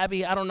 chemo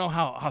savvy, I don't know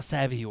how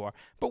savvy you are.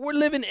 But we're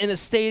living in a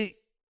day and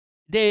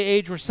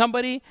age where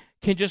somebody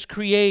can just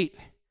create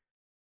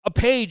a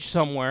page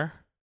somewhere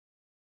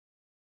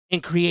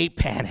and create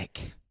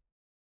panic.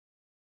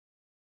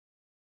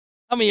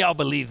 How many of y'all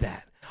believe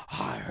that?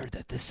 Oh, I heard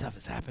that this stuff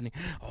is happening.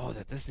 Oh,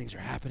 that these things are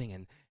happening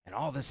and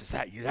all this is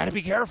that. You got to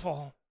be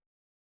careful.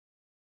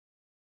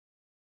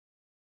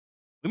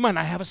 We might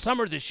not have a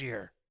summer this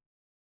year.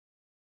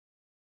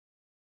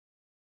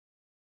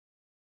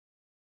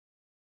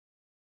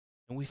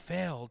 And we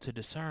fail to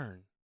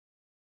discern.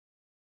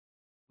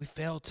 We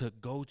fail to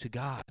go to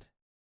God.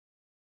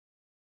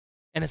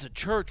 And as a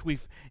church,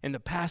 in the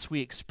past, we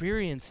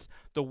experienced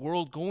the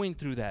world going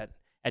through that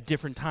at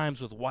different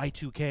times with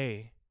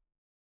Y2K.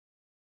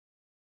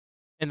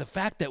 And the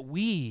fact that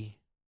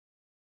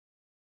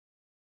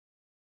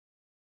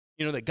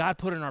that God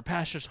put in our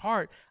pastor's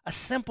heart, a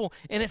simple,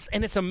 and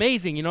it's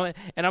amazing, and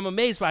I'm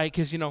amazed by it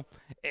because,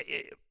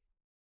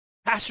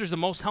 pastor's the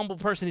most humble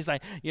person. He's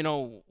like,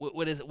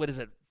 what is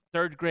it,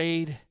 third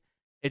grade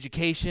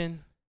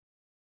education?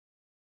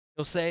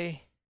 He'll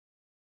say,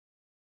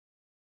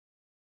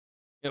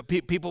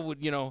 people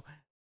would,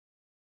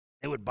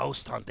 they would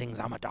boast on things.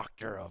 I'm a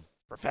doctor of,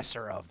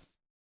 professor of.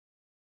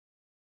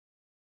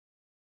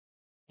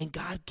 And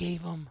God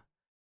gave them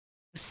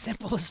the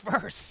simplest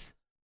verse.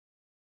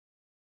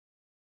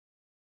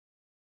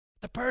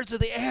 The birds of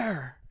the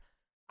air,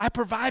 I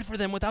provide for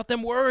them without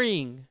them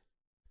worrying.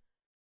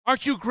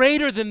 Aren't you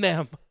greater than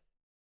them?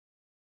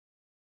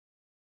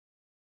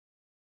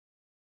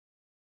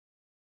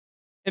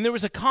 And there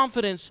was a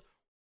confidence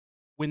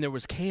when there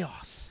was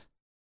chaos.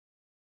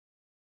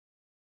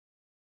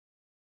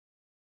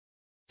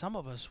 Some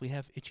of us, we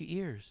have itchy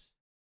ears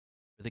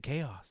for the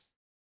chaos.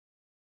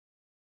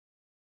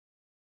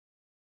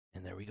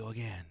 And there we go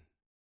again.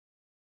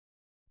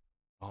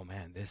 Oh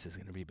man, this is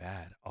going to be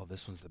bad. Oh,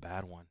 this one's the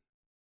bad one.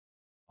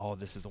 Oh,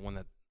 this is the one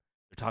that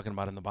they're talking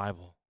about in the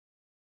Bible.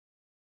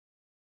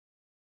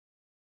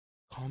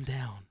 Calm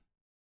down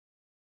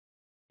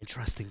and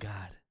trust in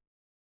God.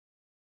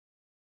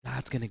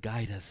 God's going to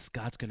guide us.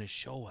 God's going to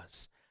show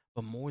us.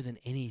 But more than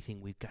anything,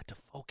 we've got to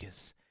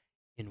focus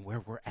in where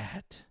we're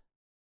at.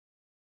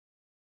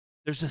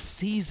 There's a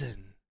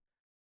season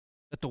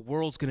that the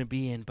world's going to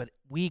be in, but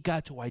we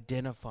got to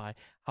identify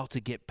how to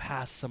get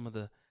past some of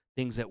the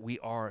things that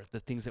the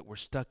things that we're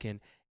stuck in,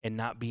 and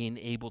not being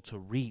able to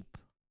reap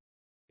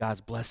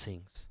God's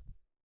blessings.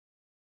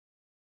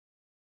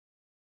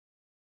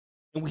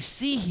 And we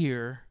see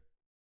here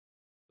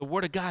the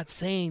Word of God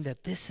saying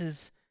that this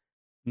is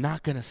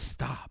not going to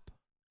stop.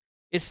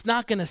 It's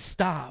not going to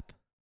stop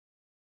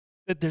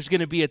that there's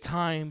going to be a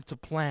time to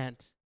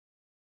plant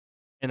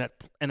and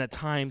a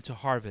time to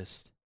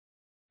harvest.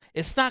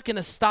 It's not going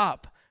to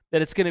stop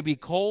that it's going to be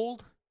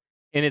cold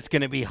and it's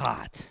going to be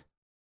hot.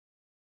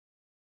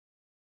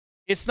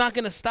 It's not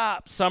going to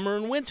stop summer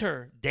and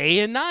winter, day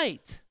and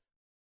night.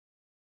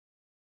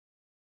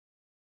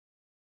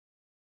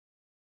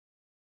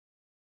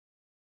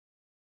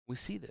 We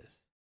see this.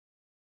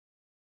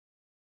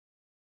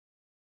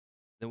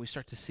 Then we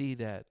start to see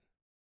that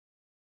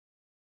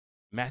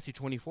Matthew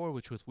 24,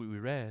 which was what we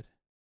read,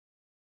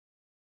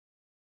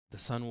 the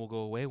sun will go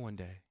away one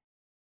day.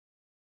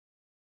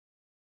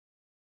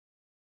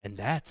 And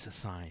that's a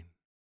sign.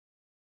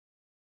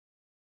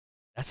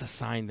 That's a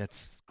sign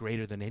that's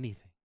greater than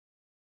anything.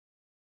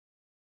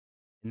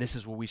 And this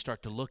is where we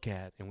start to look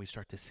at and we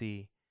start to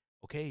see,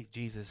 okay,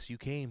 Jesus, you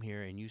came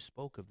here and you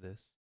spoke of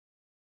this.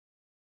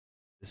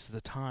 This is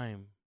the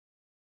time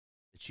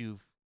that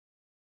you've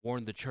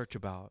warned the church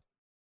about,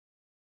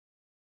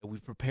 that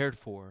we've prepared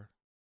for,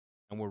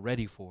 and we're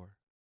ready for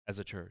as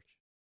a church.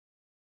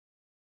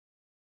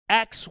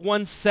 Acts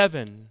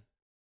 1:7.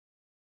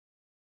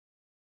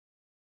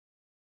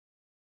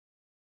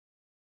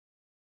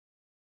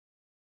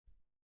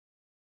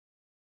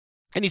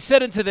 And he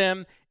said unto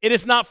them, it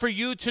is not for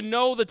you to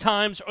know the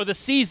times or the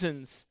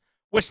seasons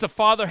which the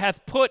Father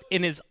hath put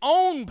in his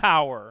own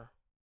power.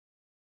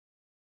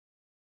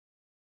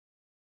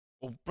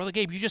 Well, Brother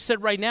Gabe, you just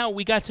said right now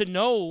we got to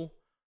know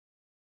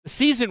the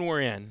season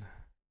we're in.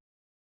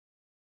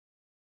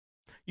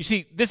 You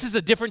see, this is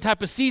a different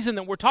type of season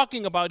that we're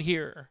talking about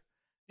here.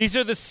 These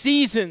are the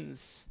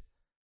seasons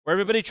where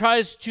everybody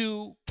tries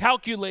to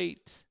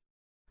calculate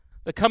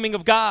the coming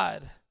of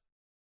God.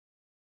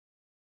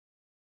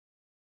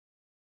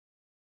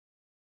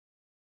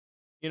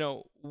 You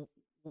know,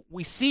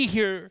 we see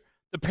here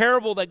the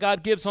parable that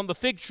God gives on the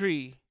fig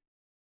tree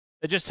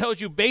that just tells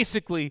you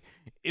basically,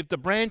 if the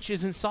branch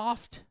isn't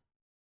soft,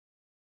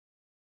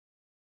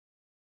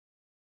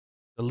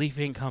 the leaf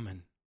ain't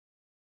coming.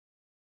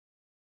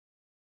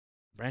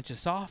 The branch is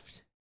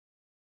soft,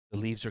 the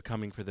leaves are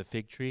coming for the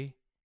fig tree,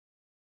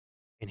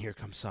 and here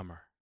comes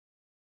summer.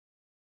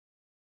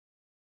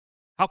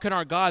 How can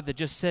our God that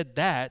just said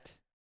that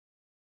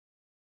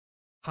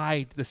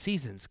hide the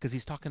seasons? Because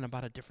he's talking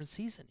about a different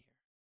season here.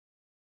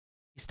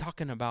 He's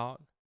talking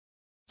about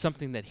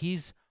something that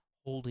he's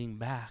holding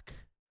back,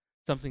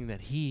 something that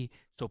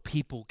so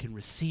people can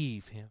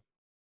receive him.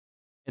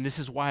 And this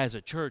is why as a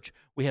church,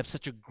 we have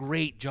such a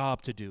great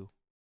job to do.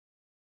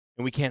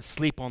 And we can't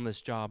sleep on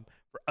this job,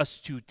 for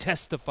us to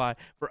testify,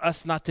 for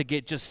us not to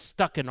get just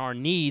stuck in our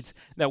needs,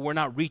 that we're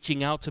not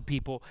reaching out to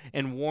people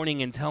and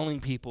warning and telling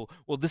people,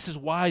 well, this is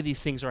why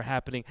these things are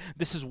happening.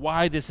 This is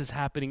why this is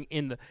happening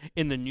in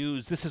the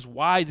news. This is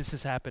why this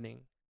is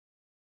happening.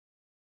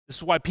 This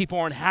is why people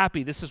aren't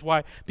happy. This is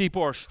why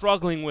people are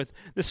struggling with.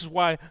 This is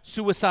why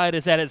suicide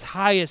is at its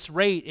highest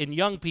rate in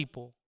young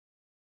people.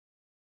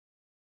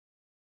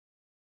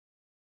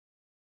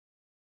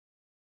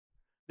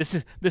 This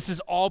has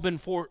all been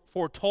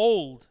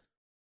foretold.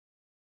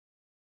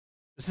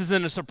 This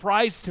isn't a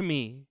surprise to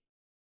me.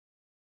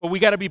 But we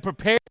got to be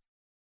prepared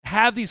to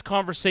have these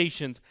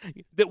conversations.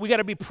 That we got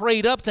to be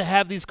prayed up to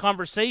have these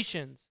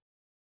conversations.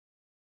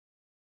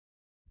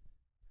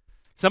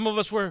 Some of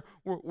us we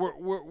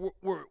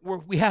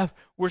have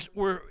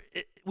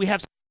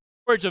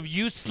storage of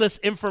useless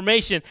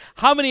information.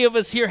 How many of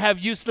us here have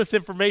useless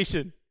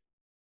information?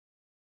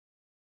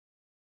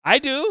 I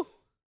do.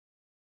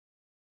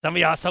 Some of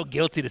y'all are so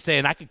guilty to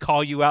saying I could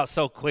call you out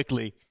so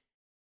quickly.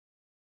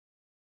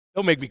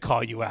 Don't make me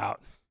call you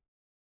out.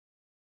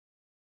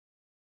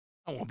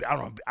 I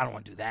don't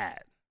want to do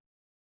that.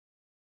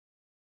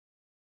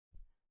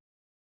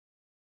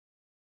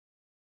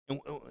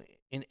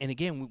 And, and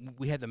again,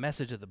 we had the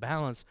message of the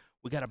balance.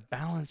 We got to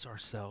balance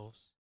ourselves.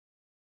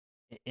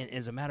 And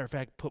as a matter of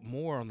fact, put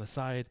more on the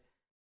side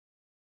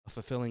of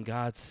fulfilling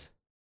God's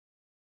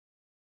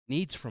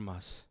needs from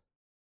us.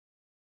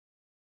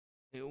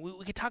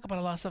 We could talk about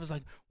a lot of stuff. It's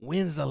like,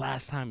 when's the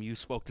last time you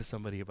spoke to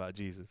somebody about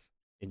Jesus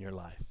in your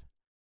life?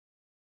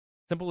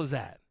 Simple as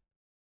that.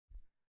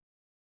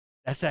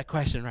 That's that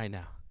question right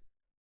now.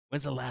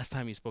 When's the last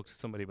time you spoke to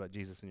somebody about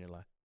Jesus in your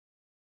life?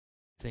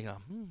 You think,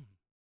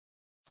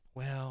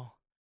 well,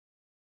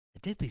 I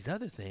did these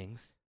other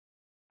things.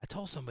 I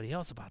told somebody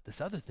else about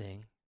this other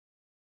thing.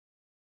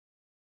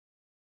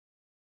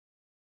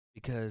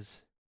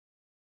 Because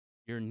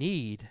your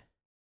need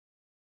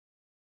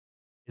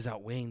is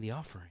outweighing the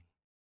offering.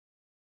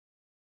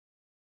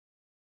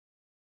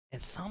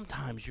 And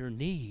sometimes your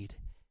need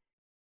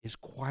is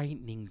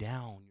quietening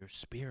down your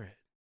spirit,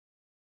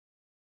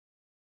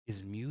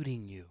 is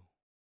muting you,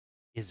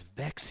 is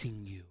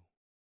vexing you.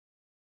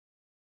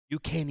 You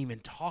can't even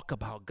talk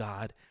about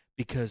God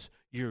because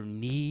your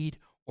need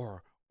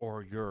or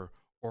your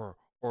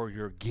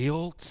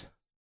guilt.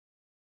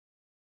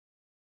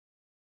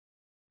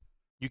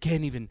 You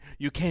can't even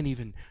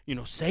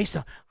say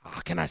something. How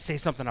can I say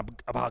something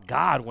about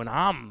God when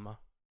I'm?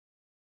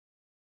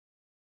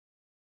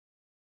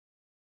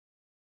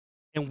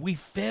 And we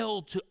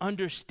fail to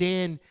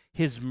understand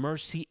his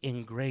mercy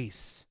and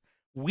grace.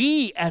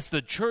 We as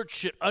the church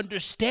should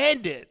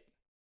understand it.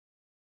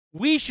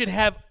 We should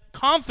have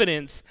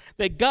confidence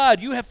that God,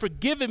 you have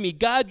forgiven me.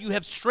 God, you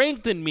have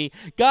strengthened me.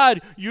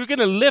 God, you're going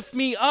to lift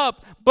me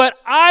up, but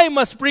I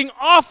must bring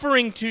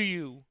offering to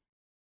you.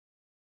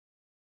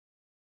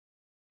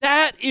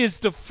 That is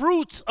the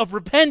fruits of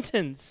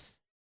repentance.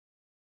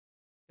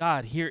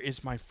 God, here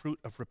is my fruit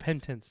of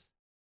repentance.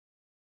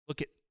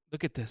 Look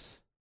at this.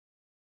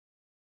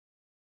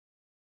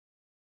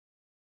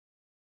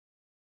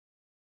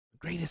 The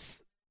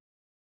greatest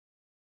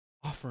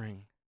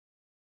offering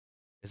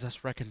is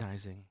us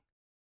recognizing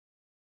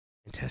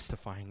and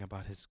testifying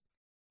about his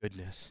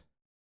goodness.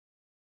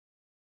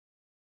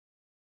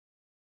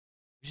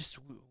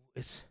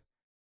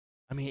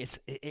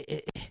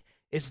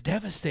 It's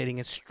devastating.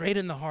 It's straight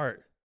in the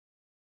heart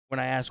when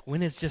I ask,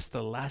 when is just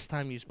the last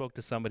time you spoke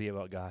to somebody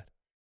about God?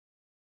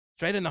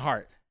 Straight in the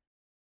heart.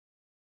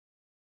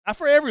 Not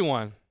for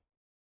everyone.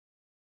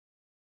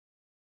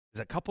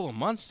 Is a couple of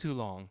months too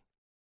long?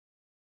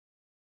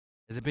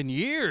 Has it been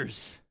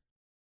years?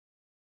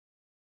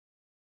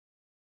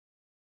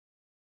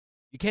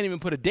 You can't even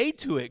put a date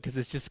to it because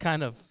it's just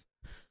kind of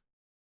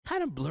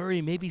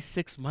blurry. Maybe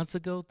 6 months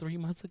ago, 3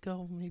 months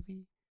ago,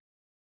 maybe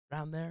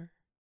around there.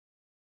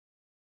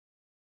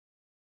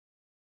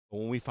 But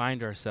when we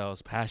find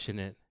ourselves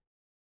passionate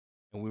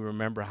and we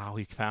remember how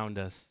he found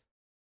us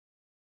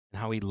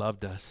and how he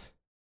loved us.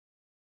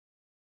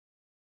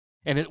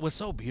 And it was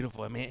so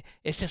beautiful. I mean,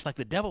 it's just like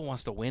the devil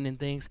wants to win in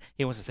things.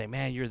 He wants to say,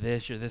 man, you're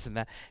this, and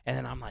that. And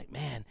then I'm like,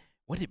 man,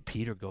 what did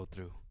Peter go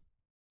through?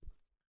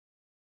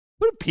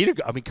 What did Peter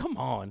go? I mean, come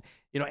on.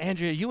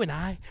 Andrea, you and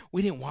I,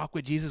 we didn't walk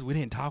with Jesus. We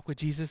didn't talk with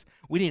Jesus.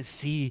 We didn't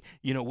see,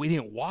 we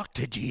didn't walk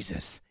to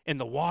Jesus in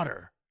the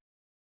water.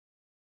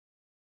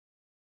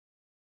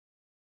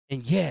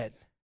 And yet,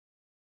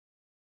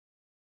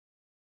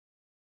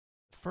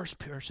 the first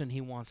person he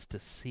wants to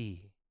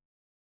see,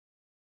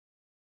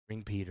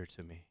 bring Peter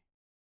to me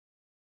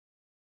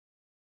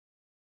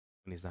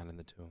when he's not in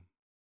the tomb.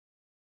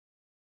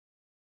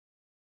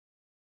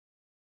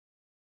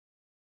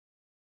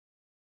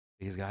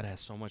 Because God has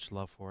so much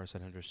love for us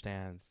and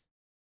understands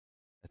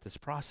that this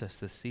process,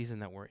 this season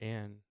that we're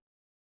in,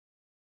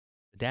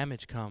 the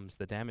damage comes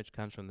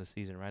from the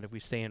season, right? If we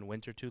stay in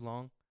winter too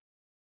long,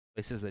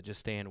 places that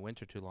just stay in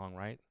winter too long,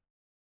 right?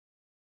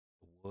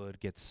 The wood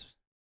gets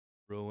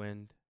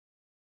ruined,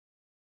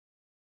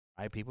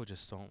 right? People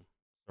just don't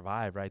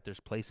survive, right?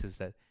 There's places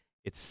that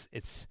it's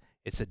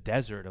a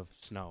desert of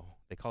snow.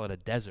 They call it a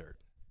desert.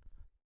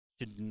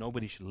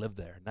 Nobody should live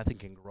there. Nothing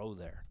can grow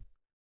there.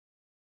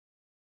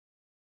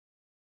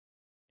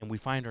 And we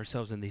find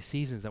ourselves in these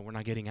seasons that we're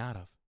not getting out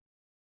of.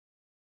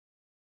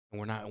 And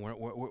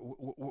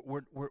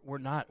we're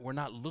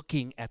not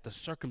looking at the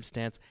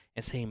circumstance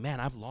and saying, man,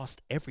 I've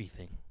lost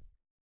everything.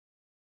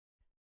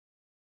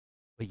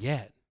 But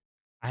yet,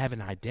 I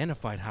haven't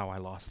identified how I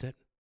lost it,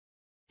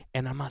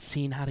 and I'm not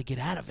seeing how to get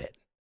out of it.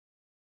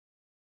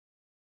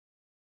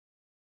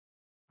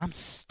 I'm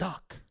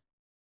stuck.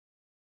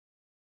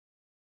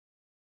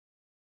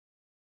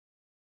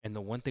 And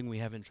the one thing we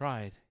haven't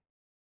tried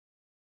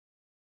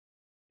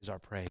is our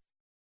praise.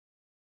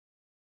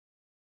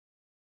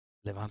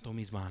 Levanto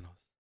mis manos,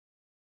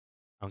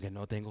 aunque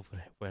no tengo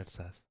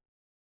fuerzas.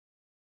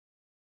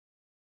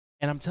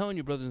 And I'm telling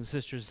you, brothers and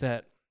sisters,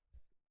 that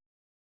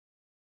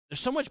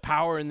there's so much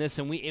power in this,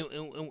 and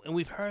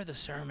we've heard the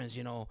sermons,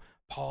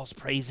 Paul's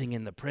praising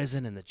in the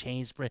prison and the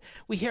chains.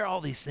 We hear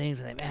all these things,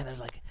 and man, there's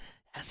like,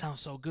 that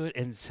sounds so good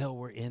until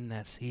we're in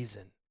that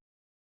season.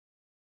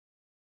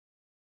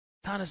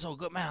 Sounded so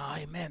good, man.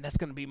 Oh, man, that's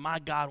going to be my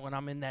God when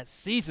I'm in that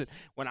season.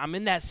 When I'm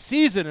in that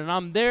season and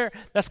I'm there,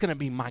 that's going to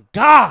be my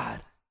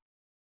God.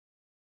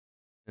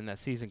 And that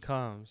season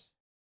comes.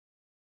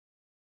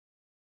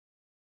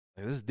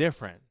 Like, this is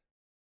different.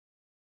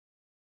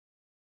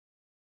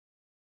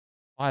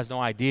 Paul has no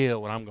idea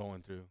what I'm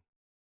going through.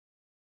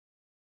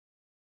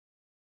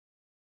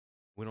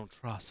 We don't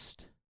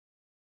trust.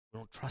 We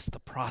don't trust the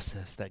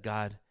process that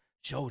God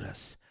showed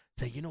us.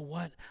 Say, you know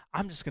what?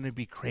 I'm just going to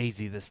be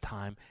crazy this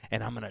time,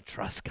 and I'm going to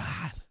trust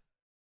God.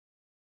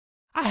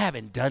 I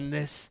haven't done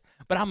this,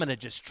 but I'm going to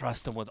just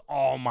trust him with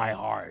all my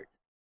heart.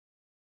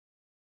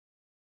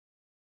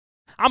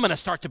 I'm going to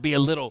start to be a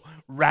little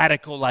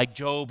radical like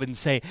Job and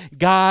say,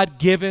 God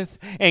giveth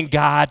and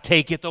God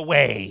taketh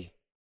away.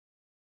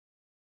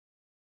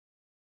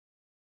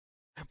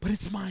 But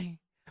it's mine.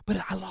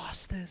 But I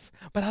lost this.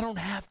 But I don't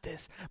have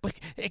this. But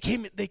they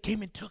came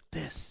and took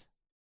this.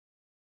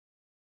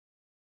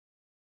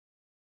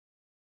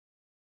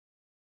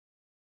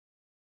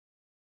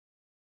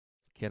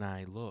 Can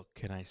I look?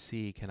 Can I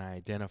see? Can I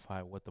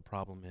identify what the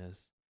problem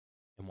is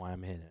and why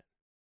I'm in it?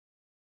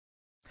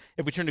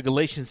 If we turn to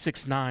Galatians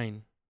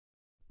 6:9,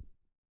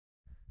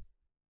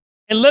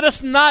 and let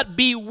us not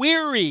be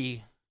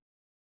weary.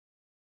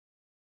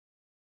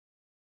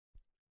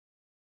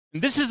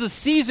 And this is a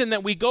season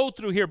that we go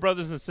through here,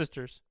 brothers and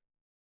sisters.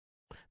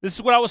 This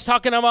is what I was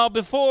talking about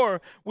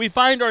before. We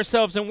find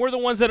ourselves, and we're the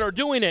ones that are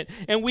doing it,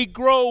 and we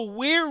grow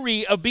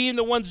weary of being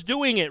the ones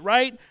doing it,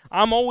 right?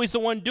 I'm always the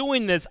one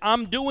doing this.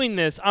 I'm doing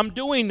this. I'm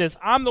doing this.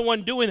 I'm the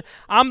one doing it.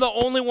 I'm the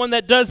only one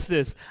that does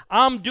this.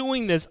 I'm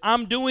doing this.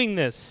 I'm doing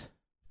this.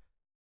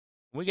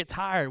 We get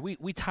tired.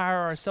 We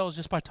tire ourselves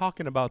just by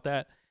talking about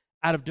that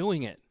out of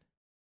doing it.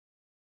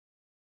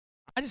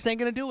 I just ain't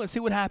going to do it. See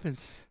what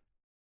happens.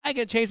 I ain't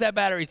going to change that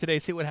battery today.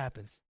 See what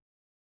happens.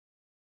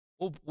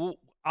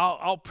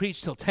 I'll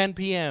preach till 10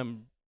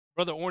 p.m.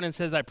 Brother Ornan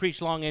says I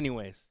preach long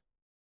anyways.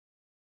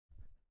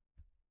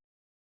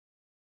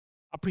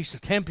 I'll preach till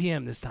 10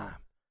 p.m. this time.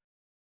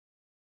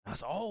 I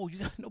was,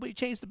 nobody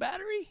changed the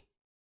battery?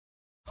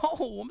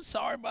 Oh, I'm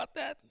sorry about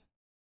that.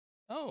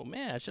 Oh,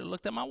 man, I should have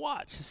looked at my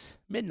watch. It's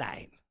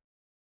midnight.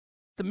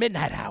 It's the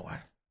midnight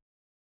hour.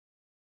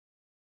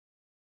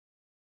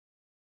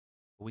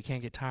 But we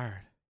can't get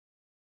tired.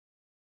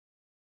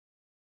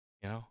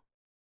 You know?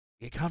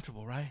 Get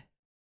comfortable, right?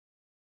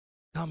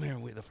 Come here,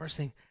 and the first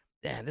thing,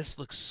 man, this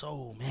looks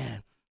so,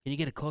 man. Can you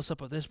get a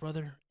close-up of this,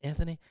 Brother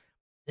Anthony?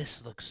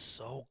 This looks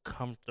so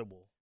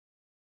comfortable.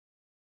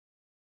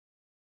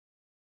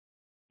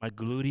 My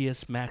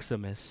gluteus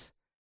maximus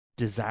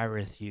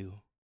desireth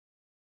you.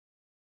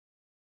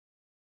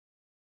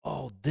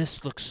 Oh,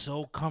 this looks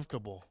so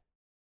comfortable.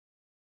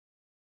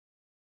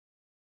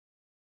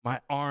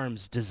 My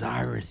arms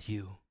desireth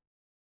you.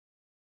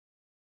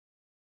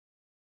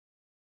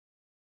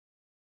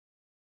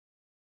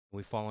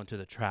 We fall into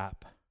the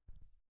trap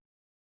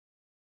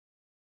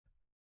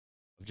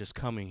of just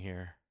coming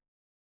here,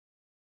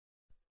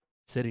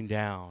 sitting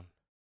down,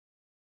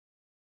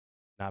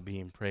 not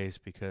being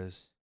praised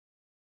because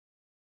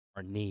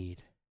our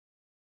need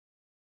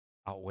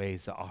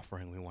outweighs the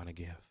offering we want to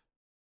give.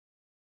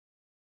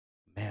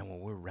 Man, when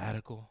we're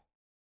radical,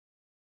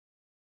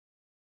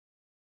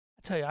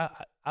 I tell you,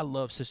 I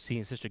love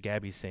seeing Sister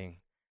Gabby sing.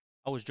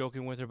 I was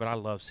joking with her, but I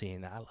love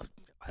seeing that.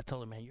 I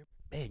told her, man,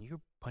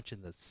 you're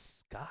punching the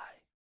sky.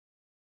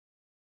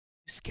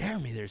 You scare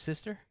me there,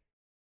 sister.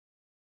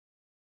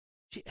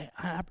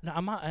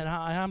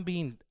 I'm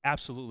being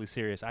absolutely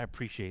serious. I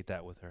appreciate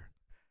that with her.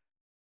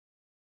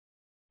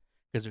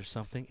 Because there's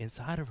something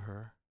inside of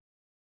her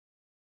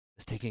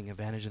that's taking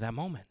advantage of that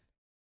moment.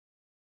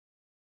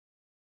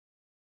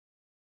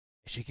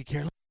 She could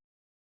care less.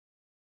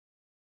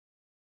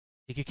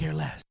 She could care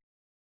less.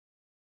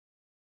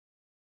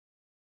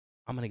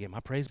 I'm going to get my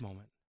praise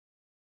moment.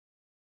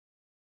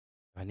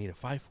 If I need to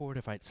fight for it,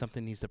 if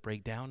something needs to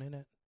break down in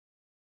it.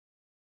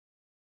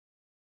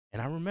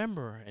 And I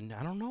remember, and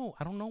I don't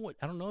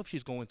know if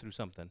she's going through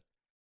something.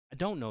 I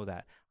don't know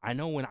that. I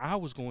know when I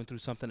was going through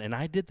something and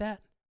I did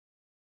that,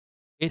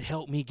 it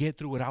helped me get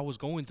through what I was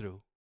going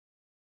through.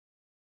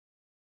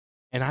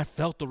 And I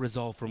felt the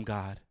resolve from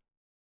God.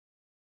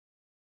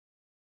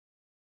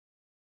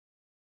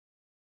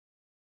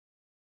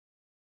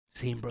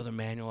 Seeing Brother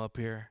Manuel up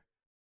here,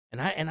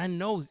 and I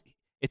know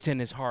it's in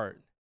his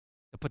heart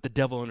to put the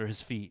devil under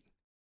his feet,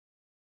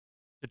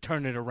 to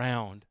turn it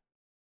around,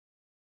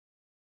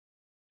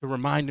 to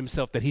remind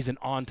himself that he's an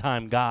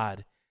on-time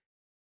God.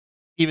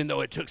 Even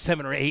though it took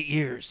 7 or 8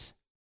 years,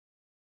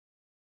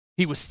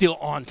 he was still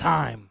on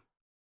time.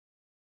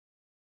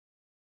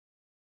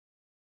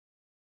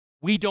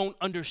 We don't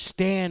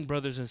understand,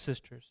 brothers and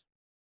sisters,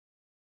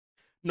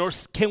 nor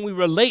can we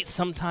relate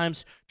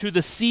sometimes to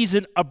the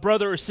season a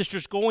brother or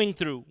sister's going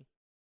through.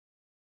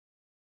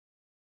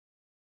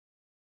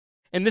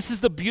 And this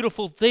is the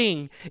beautiful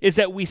thing, is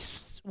that we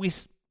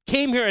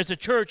came here as a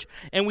church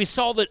and we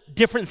saw the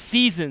different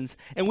seasons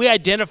and we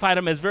identified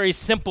them as very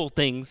simple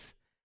things.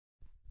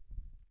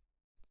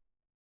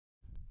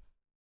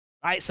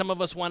 Right? Some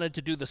of us wanted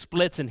to do the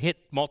splits and hit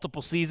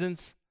multiple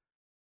seasons,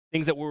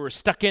 things that we were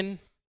stuck in.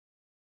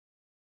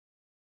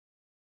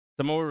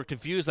 Some of us were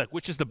confused, like,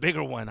 which is the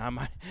bigger one?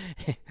 Why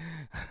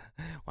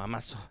am I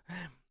so,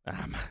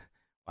 I'm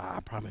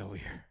probably over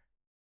here.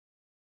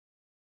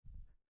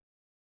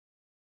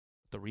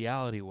 The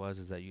reality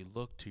is that you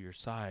looked to your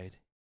side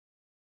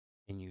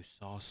and you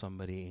saw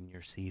somebody in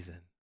your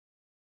season.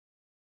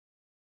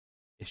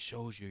 It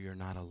shows you you're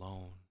not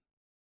alone.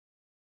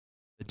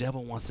 The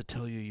devil wants to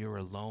tell you you're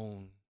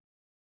alone.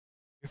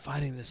 You're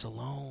fighting this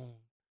alone.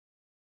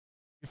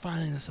 You're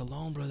fighting this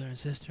alone, brother and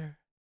sister.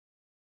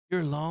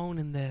 You're alone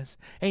in this.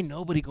 Ain't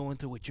nobody going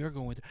through what you're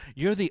going through.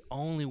 You're the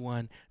only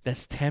one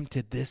that's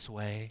tempted this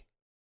way.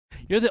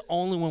 You're the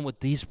only one with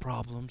these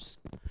problems.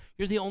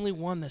 You're the only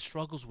one that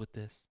struggles with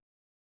this.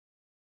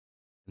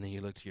 And then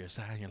you look to your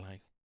side and you're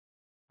like,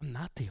 I'm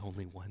not the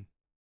only one.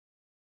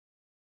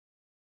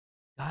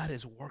 God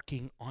is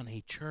working on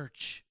a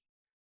church.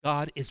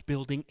 God is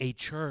building a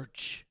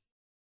church.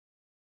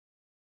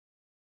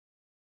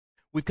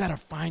 We've got to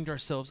find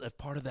ourselves as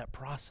part of that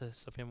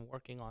process of him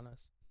working on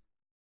us,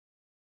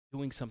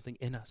 doing something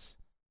in us.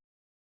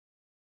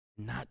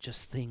 Not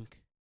just think,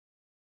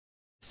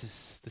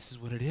 this is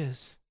what it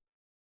is.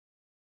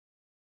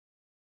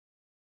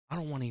 I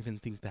don't want to even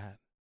think that.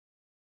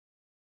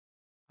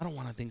 I don't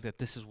want to think that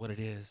this is what it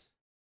is.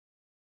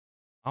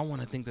 I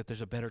want to think that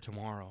there's a better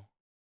tomorrow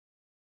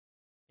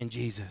in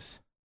Jesus.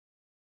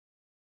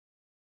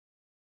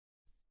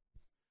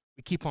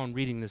 We keep on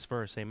reading this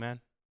verse, amen?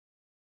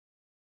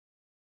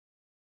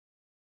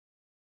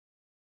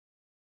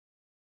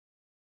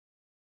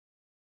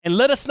 And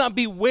let us not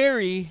be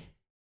weary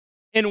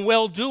in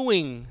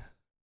well-doing,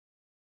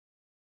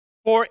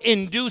 for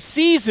in due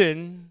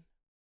season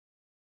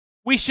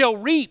we shall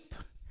reap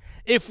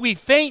if we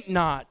faint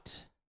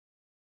not.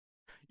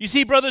 You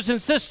see, brothers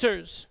and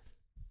sisters,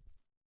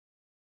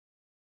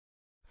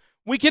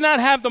 we cannot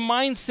have the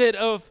mindset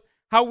of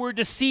how we're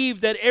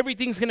deceived that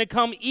everything's going to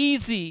come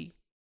easy.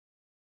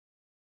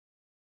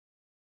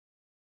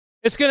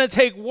 It's going to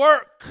take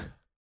work.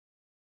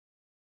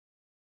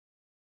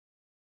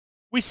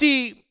 We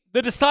see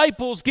the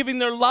disciples giving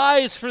their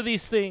lives for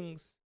these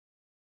things.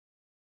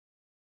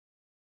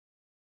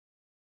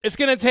 It's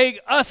going to take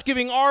us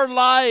giving our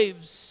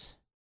lives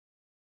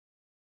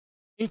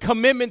in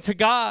commitment to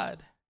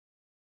God.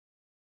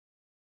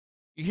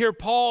 You hear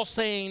Paul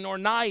saying, nor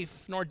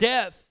knife, nor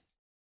death.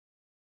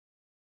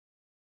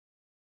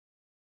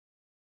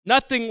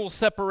 Nothing will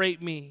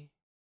separate me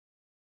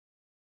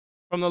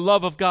from the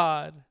love of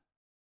God.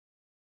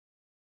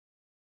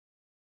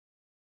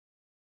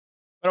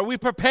 But are we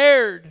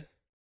prepared?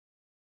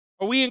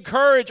 Are we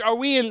encouraged? Are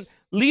we in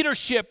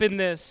leadership in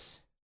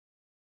this?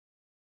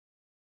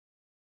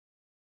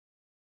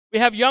 We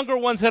have younger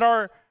ones that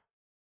aren't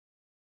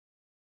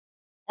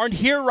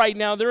here right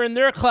now. They're in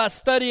their class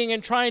studying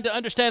and trying to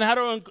understand how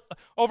to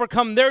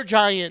overcome their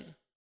giant.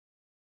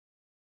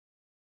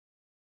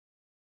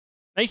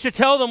 I used to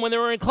tell them when they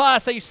were in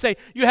class, I used to say,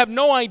 you have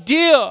no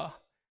idea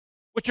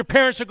what your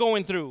parents are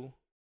going through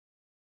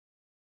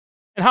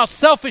and how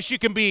selfish you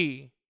can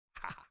be.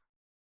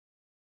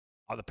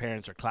 All the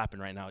parents are clapping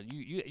right now.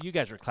 You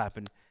guys are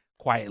clapping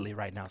quietly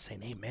right now,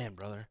 saying, amen,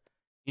 brother.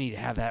 You need to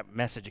have that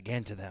message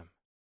again to them.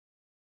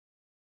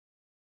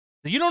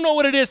 You don't know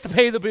what it is to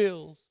pay the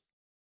bills,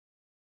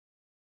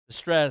 the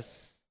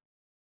stress.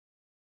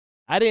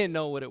 I didn't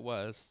know what it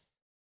was.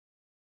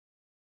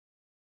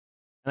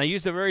 And I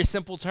used a very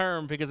simple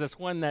term because it's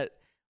one that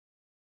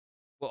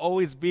will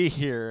always be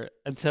here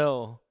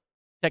until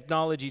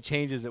technology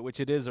changes it, which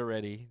it is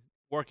already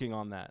working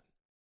on that.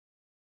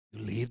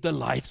 You leave the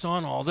lights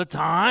on all the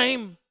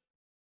time.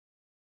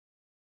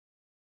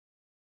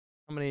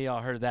 How many of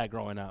y'all heard that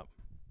growing up?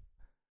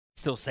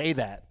 Still say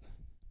that.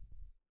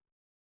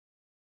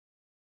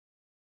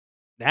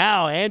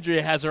 Now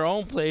Andrea has her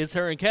own place,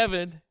 her and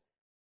Kevin,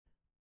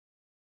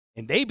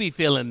 and they be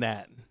feeling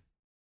that.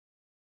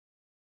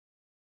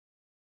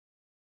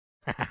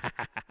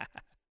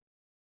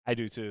 I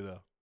do too, though.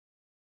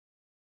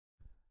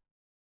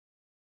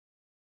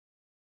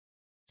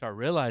 Start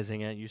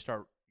realizing it,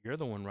 you're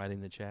the one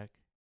writing the check.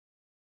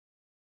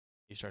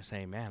 You start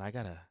saying, man, I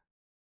gotta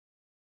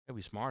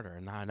be smarter.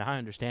 And now I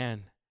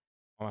understand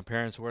why my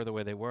parents were the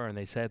way they were and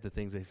they said the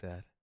things they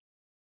said.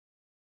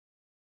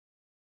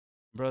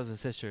 Brothers and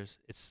sisters,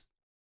 it's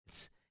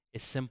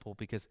simple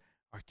because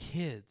our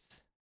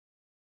kids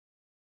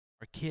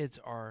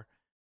are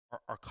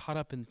caught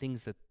up in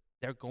things that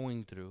they're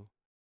going through.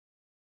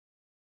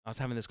 I was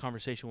having this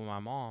conversation with my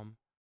mom,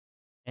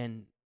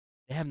 and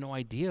they have no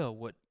idea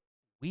what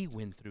we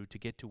went through to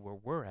get to where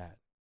we're at.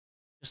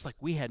 Just like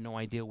we had no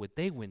idea what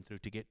they went through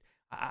to get.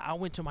 I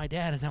went to my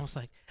dad and I was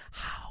like,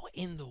 how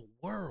in the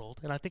world,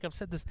 and I think I've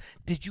said this,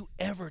 did you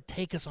ever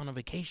take us on a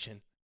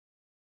vacation?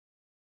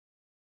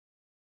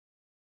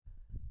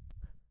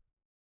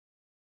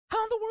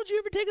 How in the world did you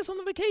ever take us on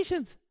the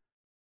vacations?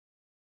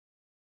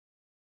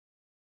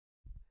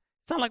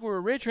 It's not like we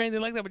were rich or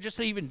anything like that, but just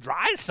to even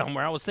drive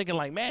somewhere, I was thinking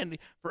like, man,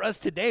 for us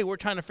today, we're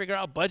trying to figure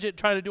out budget,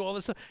 trying to do all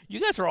this stuff. You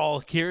guys are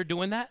all here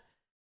doing that.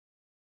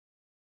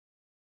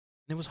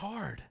 And it was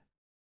hard.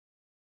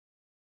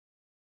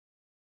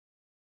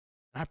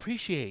 I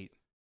appreciate,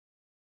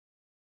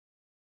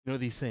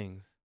 these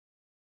things.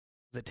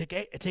 It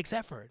takes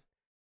effort.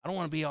 I don't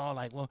want to be all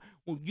like, well,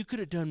 you could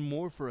have done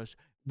more for us.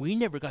 We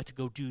never got to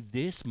go do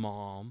this,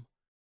 Mom.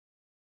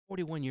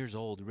 41 years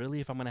old. Really?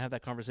 If I'm going to have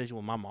that conversation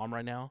with my mom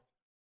right now?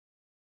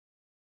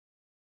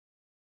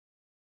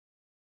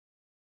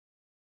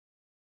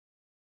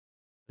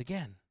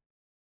 Again,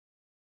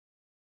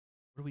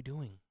 what are we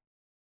doing?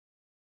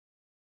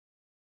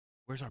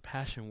 Where's our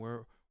passion?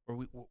 What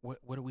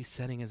are we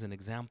setting as an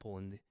example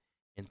in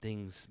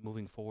things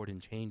moving forward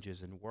and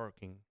changes and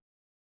working?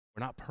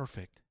 We're not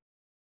perfect.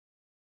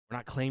 We're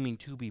not claiming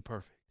to be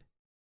perfect.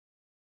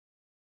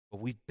 But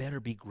we better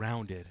be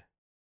grounded.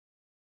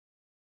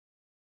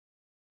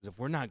 Because if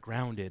we're not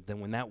grounded,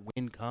 then when that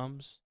wind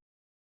comes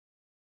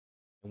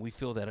and we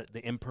feel that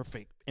the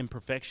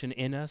imperfection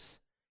in us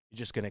is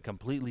just going to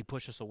completely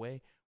push us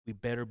away, we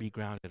better be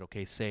grounded.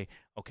 Okay, say,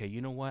 okay, you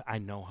know what? I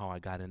know how I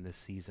got in this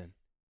season.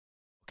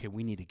 Okay,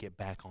 we need to get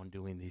back on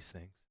doing these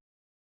things.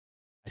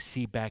 I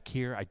see back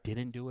here, I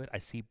didn't do it. I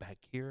see back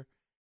here,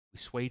 we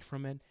swayed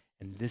from it.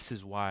 And this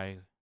is why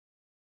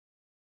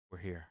we're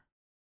here.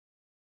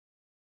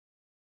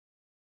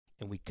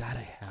 And we got to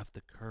have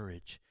the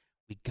courage.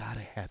 We got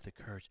to have the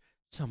courage.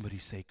 Somebody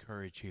say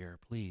courage here,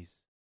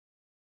 please.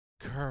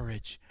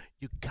 Courage.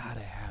 You got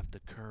to have the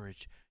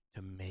courage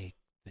to make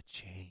the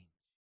change.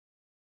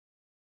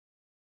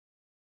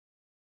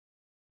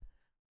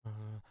 I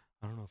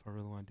don't know if I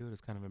really want to do it.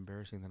 It's kind of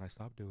embarrassing that I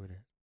stopped doing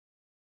it.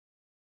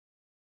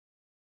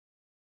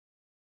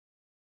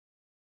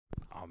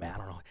 Oh man, I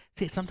don't know.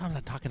 See, sometimes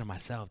I'm talking to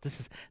myself.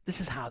 This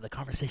is how the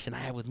conversation I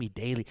have with me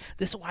daily.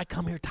 This is why I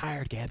come here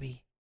tired,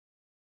 Gabby.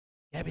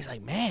 Gabby's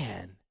like,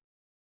 man,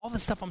 all the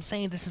stuff I'm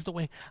saying, this is the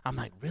way. I'm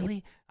like,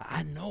 really?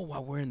 I know why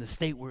we're in the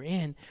state we're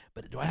in,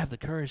 but do I have the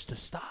courage to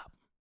stop?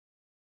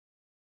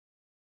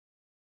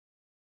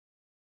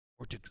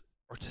 Or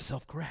to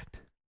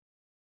self-correct?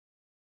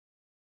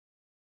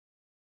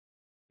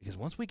 Because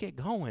once we get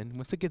going,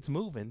 once it gets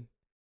moving,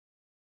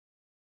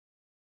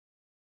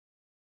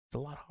 it's a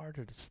lot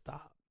harder to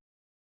stop.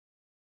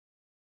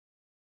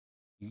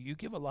 You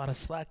give a lot of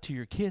slack to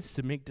your kids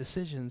to make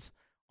decisions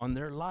on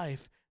their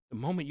life. The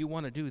moment you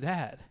want to do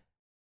that,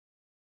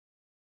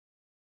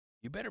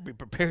 you better be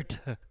prepared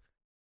to,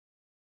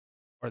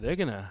 or they're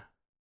going to.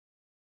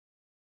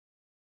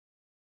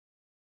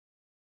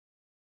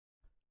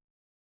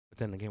 But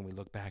then again, we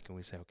look back and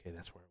we say, okay,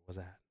 that's where it was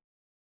at.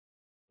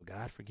 So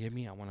God, forgive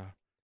me. I'm going to,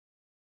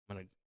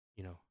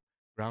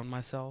 ground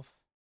myself.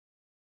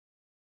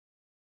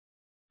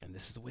 And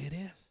this is the way it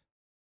is.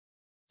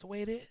 It's the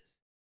way it is.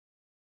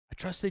 I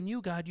trust in you,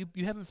 God.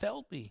 You haven't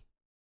failed me.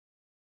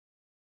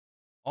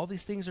 All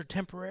these things are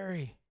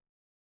temporary.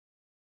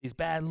 These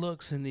bad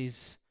looks and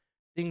these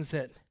things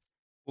that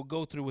we'll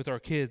go through with our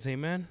kids.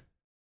 Amen.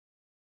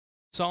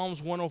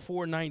 Psalms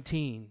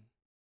 104:19.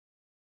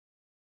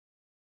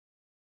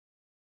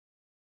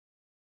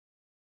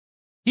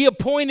 He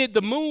appointed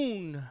the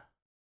moon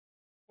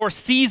for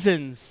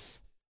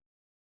seasons.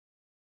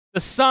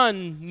 The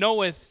sun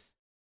knoweth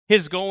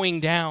his going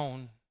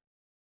down.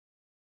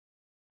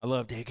 I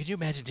love David. Could you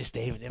imagine just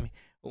David? I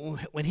mean,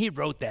 when he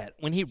wrote that,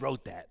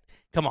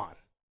 come on,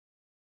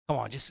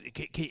 just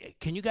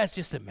can you guys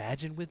just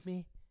imagine with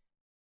me?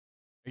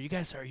 Are you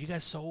guys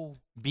so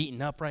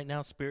beaten up right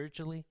now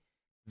spiritually,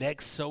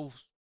 vexed so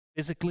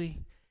physically?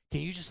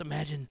 Can you just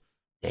imagine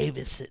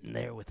David sitting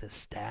there with his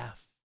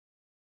staff,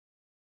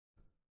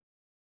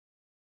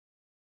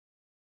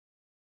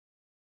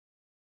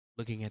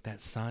 looking at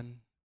that sun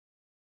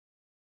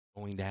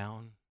going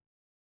down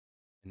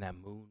and that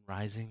moon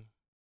rising?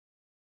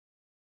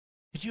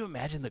 Could you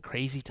imagine the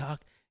crazy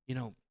talk?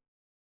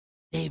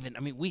 David, I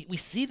mean, we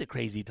see the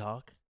crazy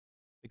talk,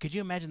 but could you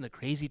imagine the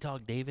crazy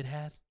talk David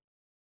had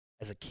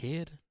as a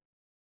kid?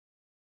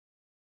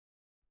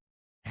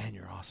 Man,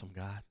 you're awesome,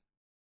 God.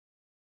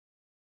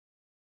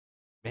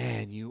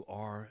 Man, you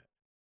are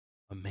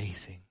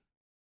amazing.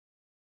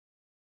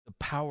 The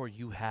power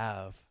you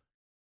have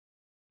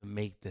to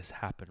make this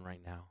happen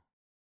right now.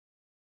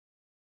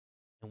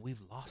 And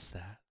we've lost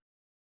that.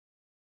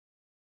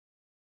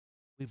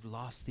 We've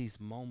lost these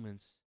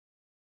moments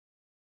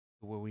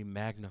where we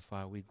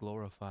magnify, we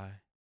glorify,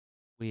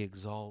 we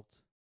exalt,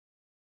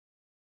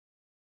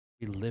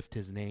 we lift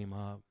his name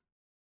up.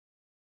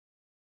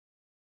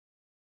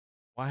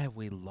 Why have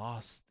we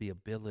lost the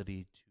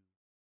ability to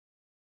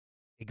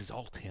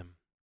exalt him?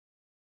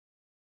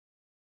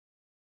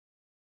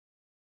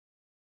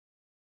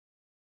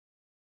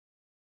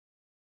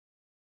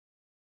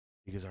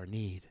 Because our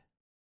need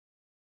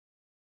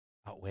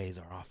outweighs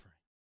our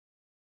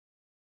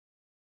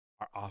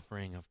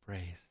offering of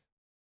praise.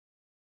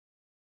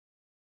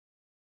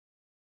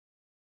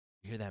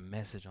 You hear that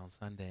message on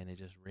Sunday and it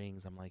just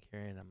rings. I'm like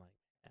hearing it. I'm like,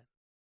 man,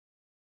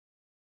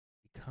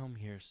 we come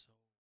here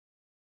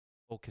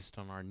so focused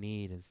on our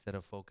need instead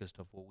of focused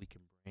on what we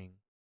can bring,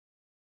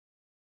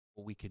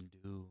 what we can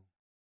do.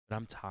 But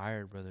I'm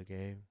tired, Brother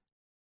Gabe.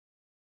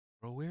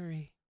 Grow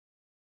weary.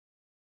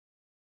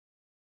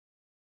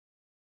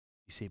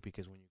 You see,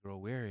 because when you grow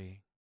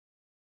weary,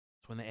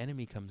 that's when the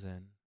enemy comes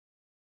in.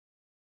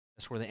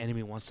 That's where the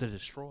enemy wants to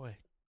destroy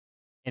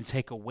and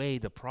take away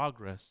the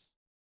progress.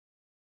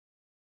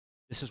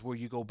 This is where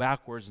you go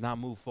backwards, not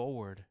move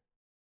forward.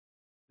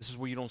 This is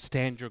where you don't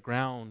stand your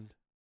ground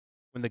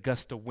when the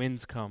gust of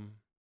winds come.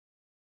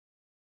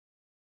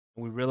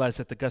 And we realize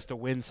that the gust of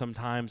winds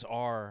sometimes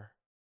are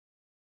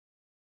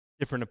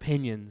different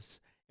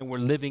opinions, and we're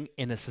living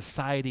in a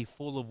society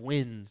full of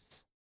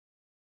winds.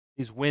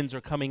 These winds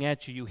are coming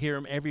at you. You hear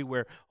them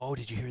everywhere. Oh,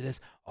 did you hear this?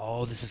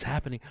 Oh, this is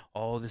happening.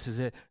 Oh, this is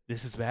it.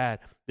 This is bad.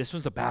 This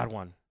one's a bad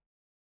one.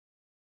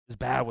 It's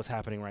bad what's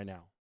happening right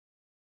now.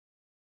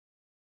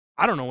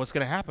 I don't know what's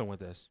going to happen with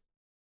this.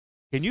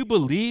 Can you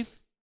believe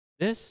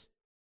this?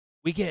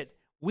 We get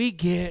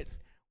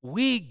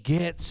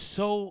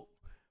so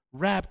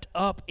wrapped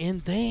up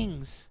in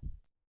things.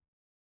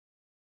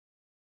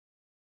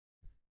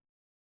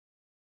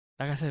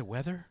 Like I said,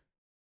 weather.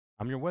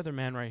 I'm your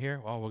weatherman right here.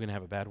 Oh, we're going to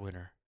have a bad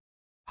winter.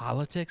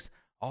 Politics.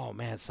 Oh,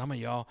 man, some of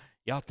y'all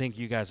think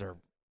you guys are,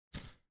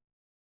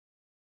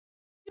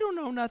 you don't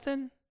know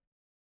nothing.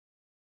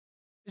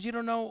 Because you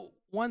don't know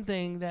one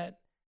thing that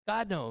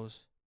God knows.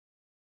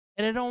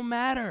 And it don't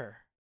matter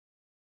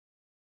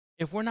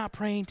if we're not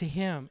praying to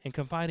Him and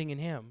confiding in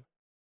Him.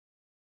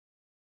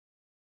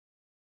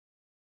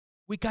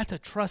 We got to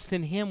trust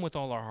in Him with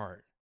all our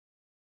heart.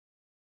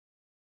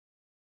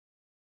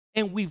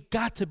 And we've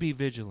got to be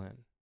vigilant.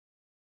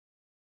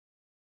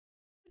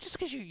 Just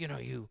because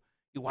you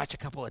watch a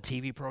couple of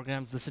TV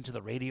programs, listen to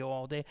the radio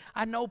all day.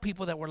 I know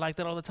people that were like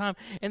that all the time,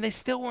 and they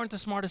still weren't the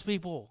smartest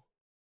people.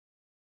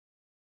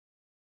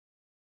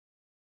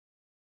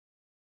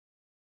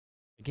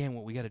 Again,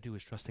 what we got to do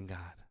is trust in God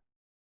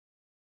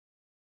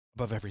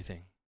above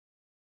everything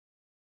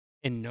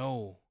and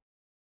know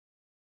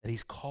that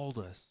He's called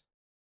us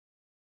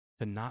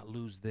to not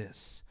lose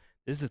this.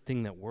 This is the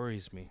thing that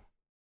worries me.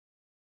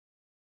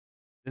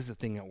 This is the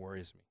thing that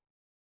worries me.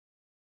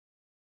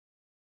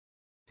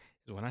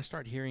 Is when I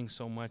start hearing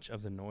so much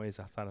of the noise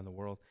outside in the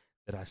world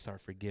that I start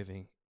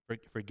forgetting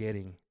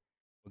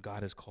what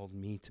God has called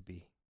me to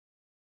be.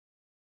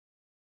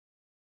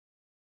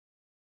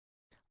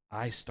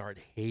 I start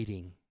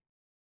hating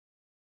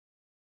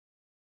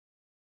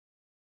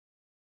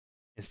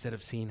instead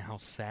of seeing how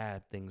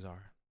sad things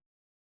are.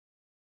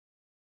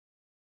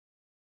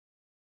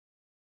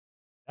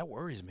 That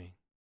worries me.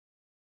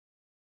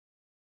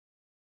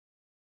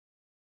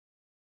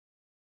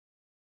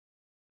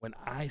 When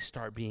I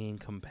start being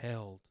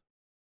compelled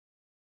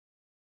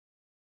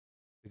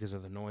because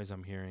of the noise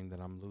I'm hearing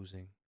that I'm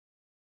losing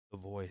the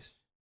voice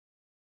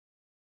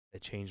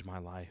that changed my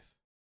life,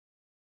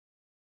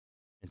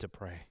 and to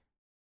pray.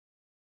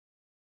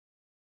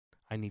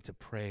 I need to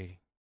pray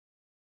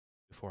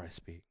before I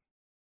speak.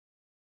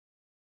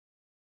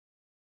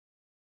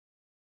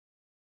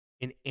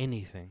 In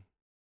anything.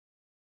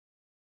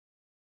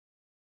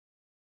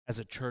 As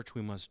a church,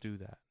 we must do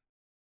that.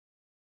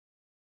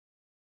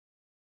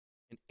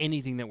 In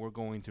anything that we're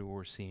going through or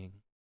we're seeing.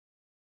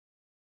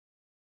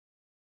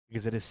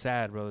 Because it is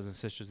sad, brothers and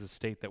sisters, the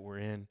state that we're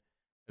in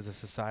as a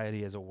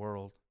society, as a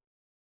world.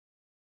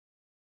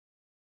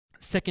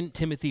 2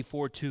 Timothy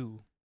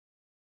 4:2.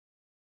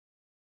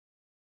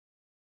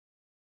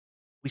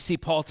 We see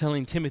Paul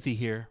telling Timothy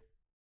here,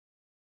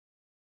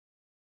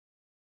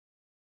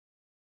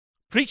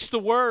 preach the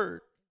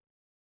word.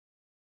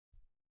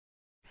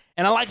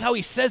 And I like how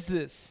he says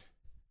this.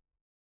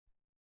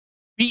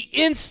 Be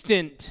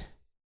instant,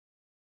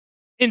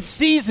 in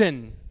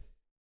season.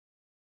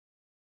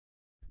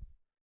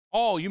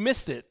 Oh, you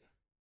missed it.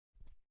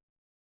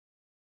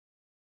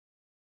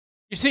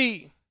 You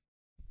see,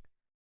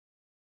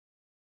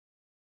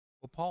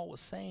 what Paul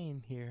was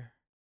saying here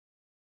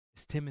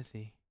is,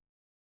 Timothy,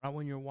 right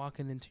when you're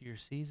walking into your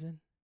season,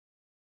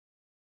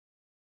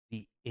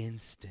 be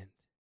instant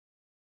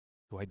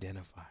to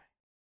identify.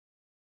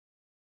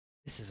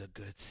 This is a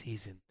good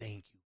season.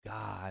 Thank you,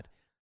 God.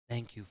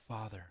 Thank you,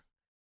 Father.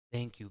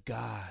 Thank you,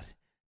 God.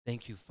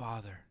 Thank you,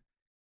 Father.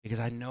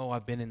 Because I know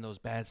I've been in those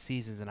bad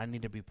seasons and I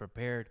need to be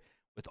prepared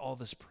with all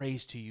this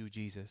praise to you,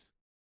 Jesus.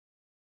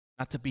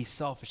 Not to be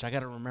selfish. I got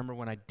to remember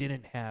when I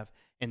didn't have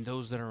and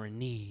those that are in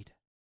need.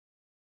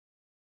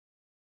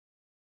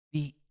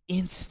 Be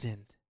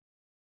instant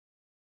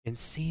in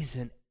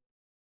season,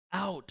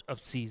 out of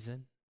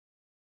season.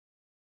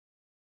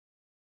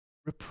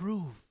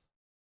 Reprove.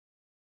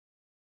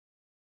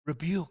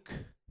 Rebuke.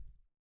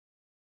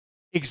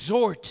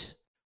 Exhort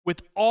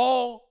with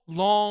all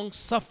long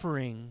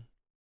suffering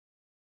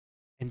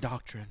and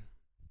doctrine.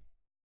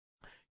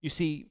 You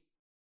see,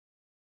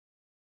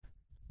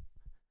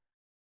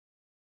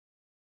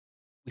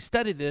 we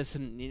study this,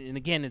 and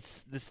again,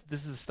 it's this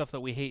is the stuff that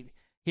we hate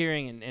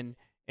hearing,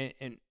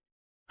 and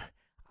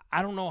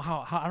I don't know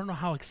how I don't know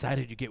how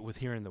excited you get with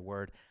hearing the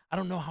word. I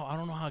don't know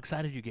how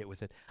excited you get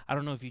with it. I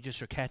don't know if you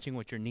just are catching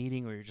what you're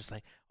needing, or you're just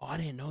like, oh, I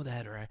didn't know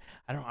that, or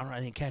I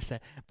didn't catch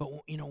that. But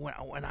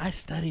when I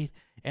studied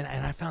and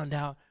I found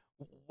out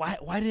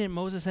why didn't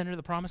Moses enter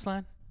the promised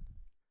land?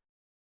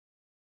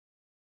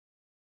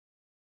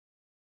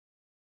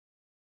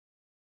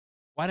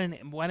 Why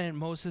didn't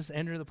Moses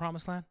enter the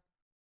promised land?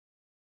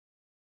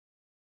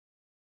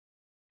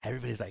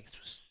 Everybody's like,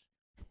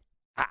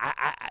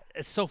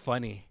 it's so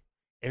funny.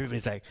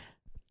 Everybody's like,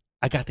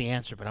 I got the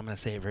answer, but I'm going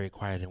to say it very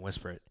quiet and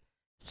whisper it.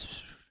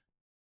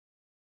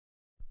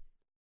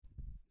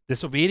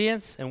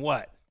 Disobedience and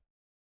what?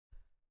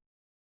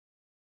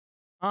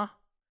 Huh?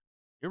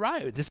 You're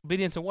right.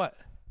 Disobedience and what?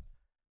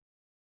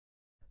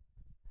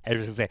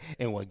 Everybody's going to say,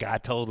 and what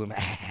God told him.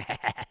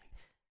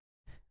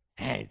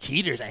 Hey,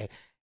 cheaters.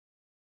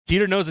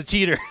 Cheater knows a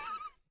cheater.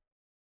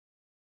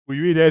 Well,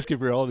 you ain't asking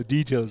for all the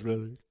details,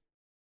 brother.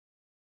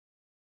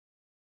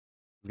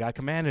 God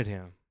commanded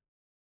him,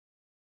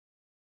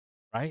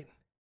 right?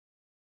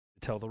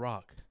 To tell the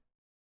rock.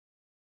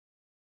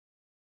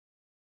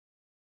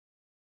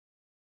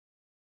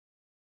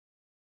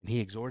 And he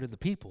exhorted the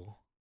people,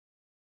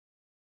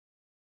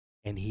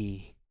 and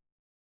he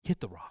hit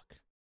the rock.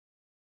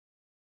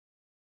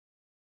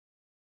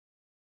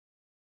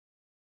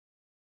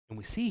 And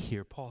we see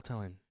here Paul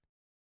telling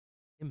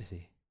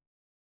Timothy,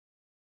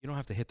 you don't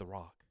have to hit the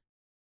rock.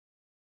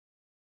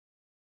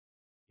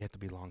 You have to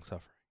be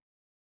long-suffering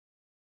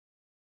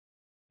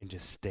and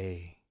just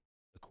stay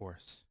the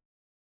course.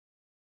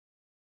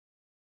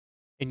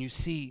 And you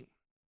see,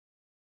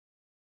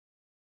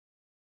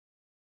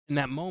 in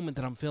that moment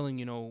that I'm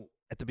feeling,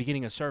 at the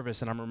beginning of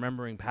service, and I'm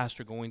remembering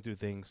Pastor going through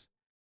things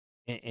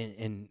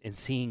and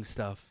seeing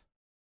stuff.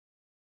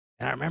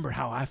 And I remember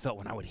how I felt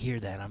when I would hear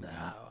that. I'm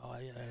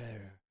like,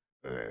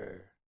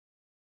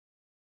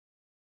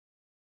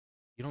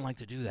 you don't like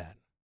to do that.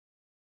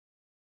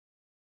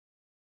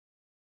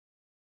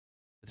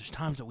 But there's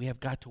times that we have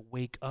got to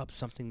wake up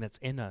something that's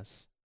in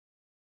us,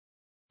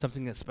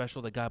 something that's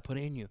special that God put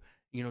in you.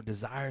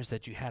 Desires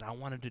that you had. I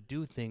wanted to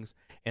do things,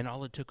 and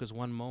all it took was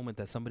one moment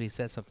that somebody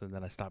said something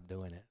that I stopped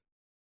doing it.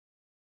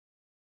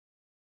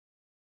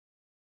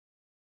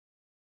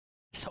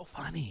 It's so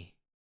funny.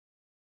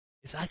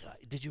 It's like,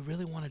 did you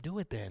really want to do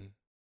it then?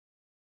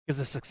 Because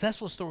the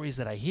successful stories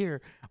that I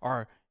hear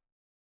are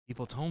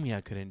people told me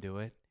I couldn't do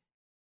it,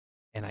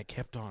 and I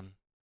kept on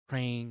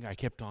praying. I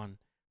kept on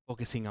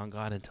focusing on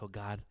God until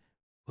God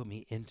put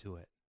me into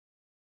it.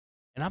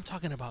 And I'm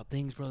talking about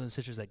things, brothers and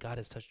sisters, that God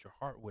has touched your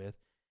heart with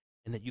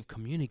and that you've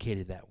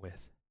communicated that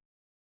with.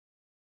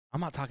 I'm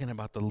not talking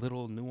about the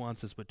little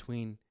nuances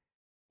between,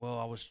 well,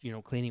 I was,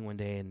 cleaning one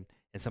day and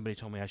somebody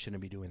told me I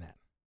shouldn't be doing that.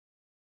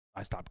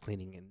 I stopped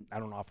cleaning, and I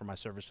don't offer my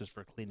services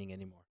for cleaning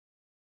anymore.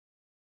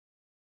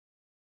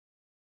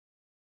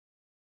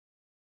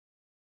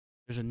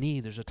 There's a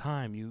need. There's a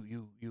time.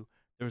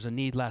 There was a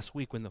need last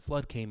week when the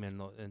flood came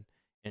in,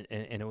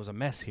 and it was a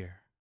mess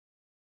here.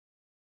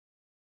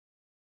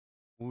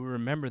 We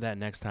remember that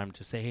next time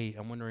to say, hey,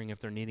 I'm wondering if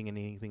they're needing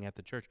anything at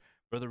the church.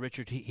 Brother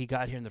Richard, he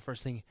got here, and the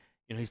first thing,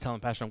 he's telling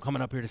Pastor, I'm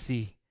coming up here to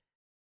see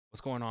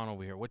what's going on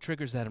over here. What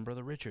triggers that in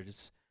Brother Richard?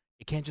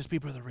 It can't just be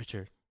Brother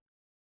Richard.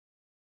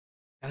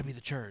 Got to be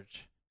the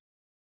church.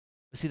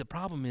 But see, the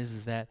problem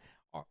is that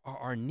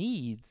our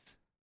needs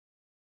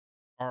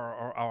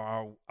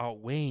are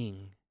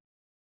outweighing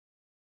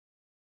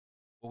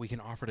what we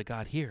can offer to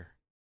God here.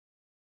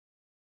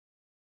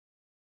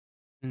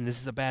 And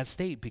this is a bad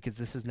state, because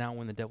this is now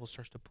when the devil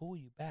starts to pull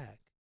you back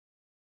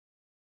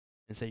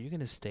and say, you're going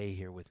to stay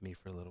here with me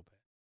for a little bit.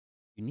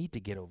 You need to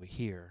get over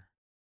here.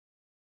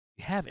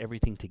 You have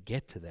everything to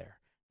get to there.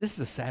 This is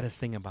the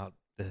saddest thing about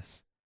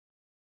this.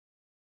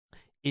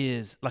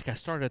 Is, like I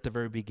started at the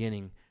very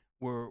beginning,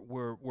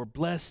 we're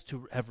blessed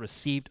to have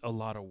received a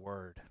lot of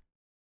word.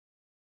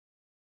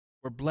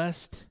 We're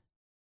blessed,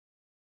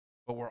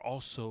 but we're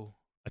also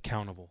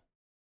accountable.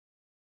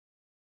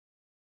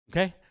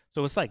 Okay?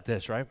 So it's like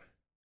this, right?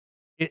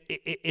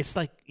 It's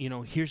like,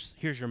 here's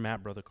your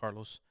map, Brother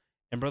Carlos.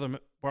 And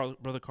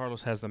Brother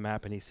Carlos has the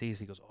map, and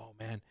he goes, oh,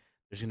 man,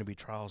 there's going to be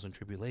trials and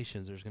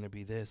tribulations. There's going to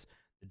be this.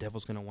 The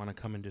devil's going to want to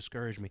come and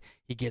discourage me.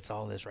 He gets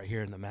all this right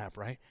here in the map,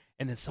 right?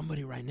 And then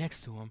somebody right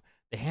next to him,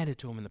 they hand it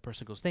to him, and the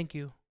person goes, thank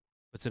you,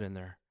 puts it in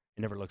there,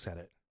 and never looks at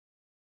it.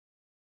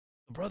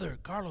 Brother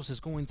Carlos is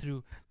going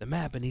through the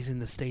map, and he's in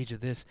the stage of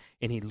this,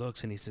 and he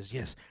looks, and he says,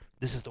 yes,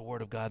 this is the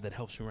word of God that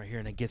helps me right here,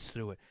 and it gets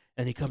through it.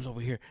 And he comes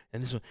over here,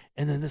 and this one,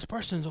 and then this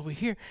person's over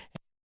here,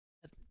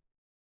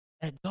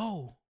 and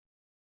go.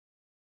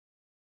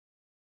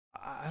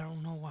 I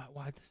don't know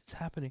why this is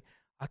happening.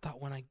 I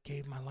thought when I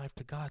gave my life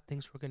to God,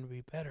 things were going to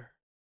be better.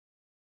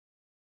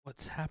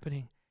 What's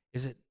happening?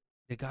 Did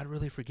God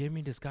really forgive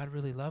me? Does God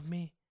really love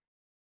me?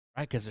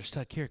 Right? Because they're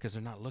stuck here because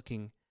they're not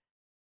looking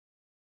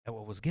at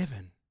what was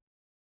given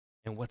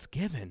and what's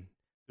given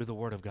through the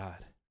Word of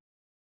God.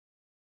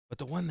 But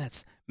the one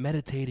that's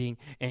meditating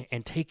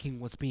and taking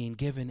what's being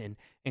given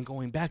and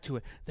going back to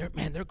it, they're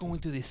going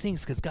through these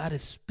things because God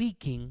is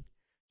speaking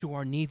to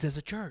our needs as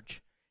a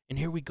church. And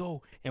here we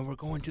go, and we're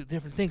going to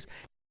different things.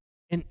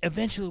 And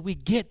eventually we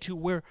get to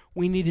where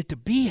we needed to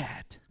be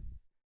at.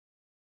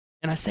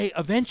 And I say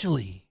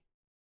eventually.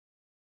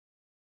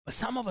 But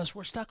some of us,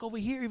 we're stuck over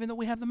here even though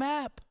we have the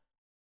map.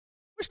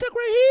 We're stuck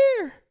right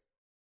here.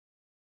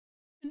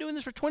 Been doing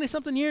this for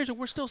 20-something years and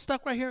we're still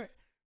stuck right here,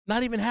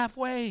 not even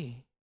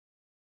halfway.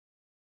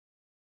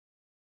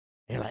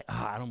 And you're like,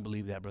 I don't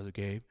believe that, Brother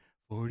Gabe.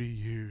 40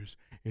 years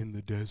in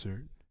the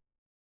desert.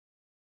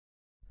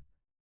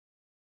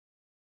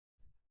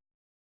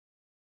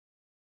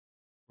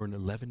 We're an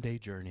 11-day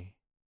journey.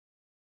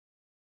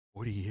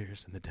 40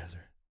 years in the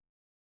desert.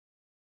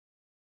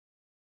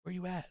 Where are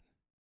you at?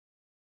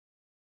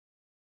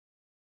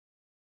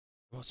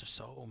 Most are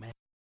so, man.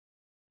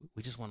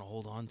 We just want to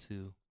hold on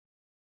to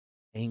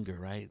anger,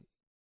 right?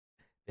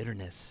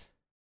 Bitterness.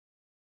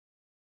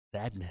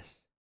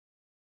 Sadness.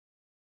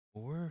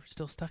 But we're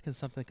still stuck in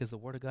something because the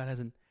Word of God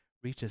hasn't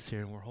reached us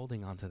here, and we're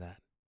holding on to that.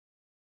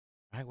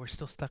 Right? We're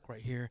still stuck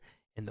right here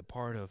in the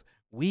part of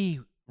we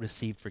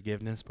received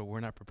forgiveness, but we're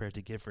not prepared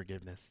to give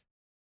forgiveness.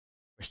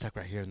 We're stuck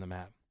right here in the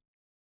map.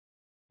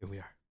 Here we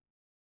are.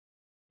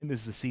 And this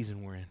is the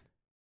season we're in.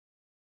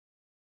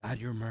 God,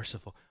 you're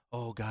merciful.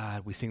 Oh,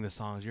 God, we sing the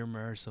songs. You're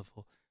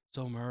merciful.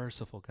 So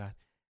merciful, God.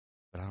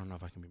 But I don't know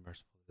if I can be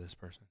merciful to this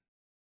person.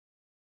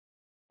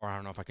 Or I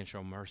don't know if I can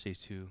show mercy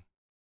to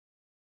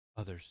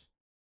others.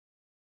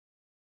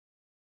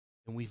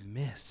 And we've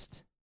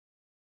missed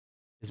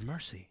His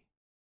mercy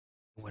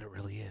and what it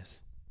really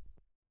is.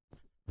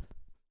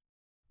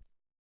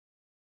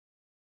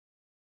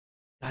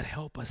 God,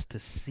 help us to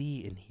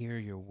see and hear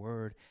your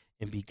word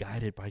and be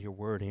guided by your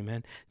word.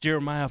 Amen.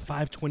 Jeremiah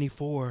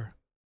 5:24.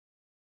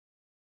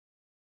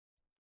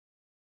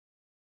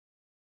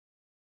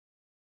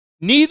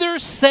 Neither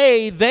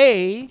say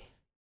they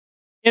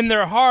in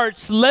their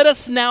hearts, let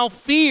us now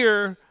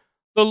fear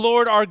the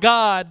Lord our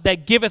God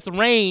that giveth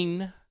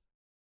rain,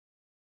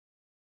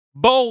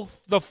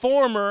 both the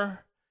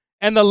former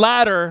and the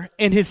latter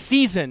in his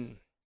season.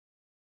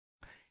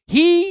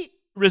 He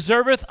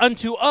reserveth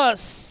unto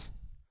us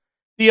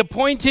the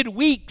appointed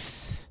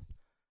weeks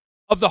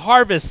of the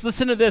harvest.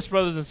 Listen to this,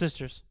 brothers and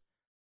sisters.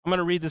 I'm going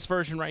to read this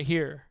version right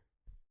here.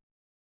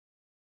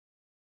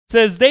 It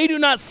says, they do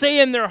not say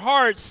in their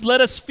hearts,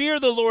 let us fear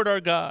the Lord our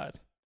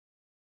God,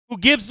 who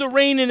gives the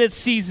rain in its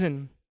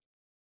season,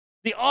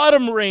 the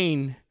autumn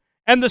rain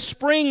and the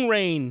spring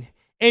rain,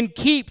 and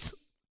keeps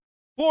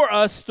for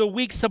us the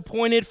weeks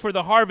appointed for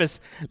the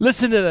harvest.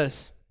 Listen to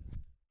this.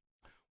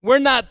 We're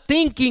not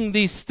thinking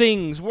these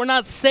things. We're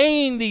not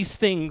saying these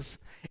things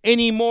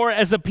anymore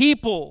as a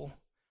people,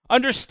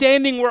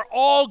 understanding where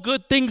all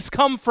good things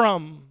come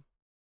from.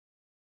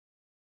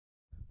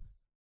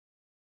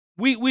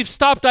 We've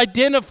stopped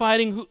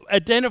identifying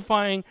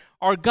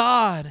our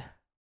God.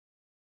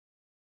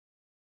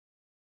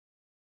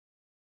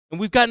 And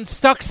we've gotten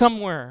stuck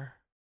somewhere.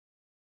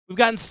 We've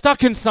gotten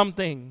stuck in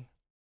something.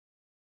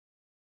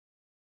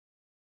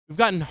 We've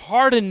gotten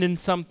hardened in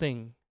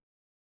something.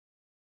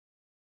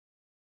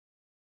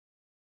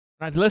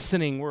 We're not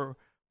listening. We're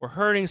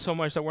hurting so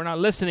much that we're not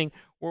listening.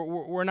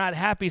 We're not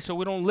happy, so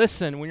we don't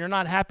listen. When you're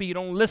not happy, you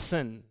don't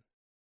listen.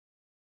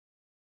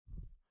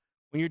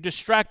 When you're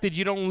distracted,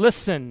 you don't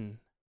listen.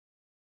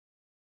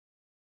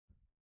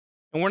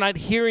 And we're not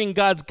hearing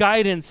God's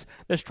guidance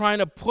that's trying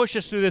to push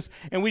us through this.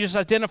 And we just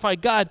identify,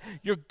 God,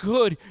 you're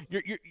good.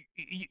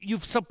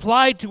 You've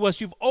supplied to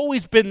us. You've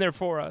always been there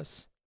for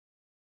us.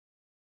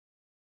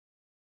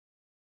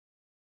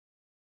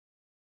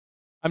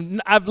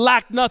 I've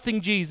lacked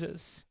nothing,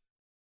 Jesus.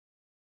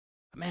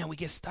 Man, we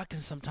get stuck in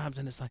sometimes,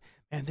 and it's like,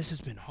 man, this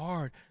has been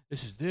hard.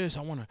 This is this.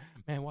 I want to,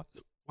 man,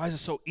 why is it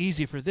so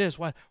easy for this?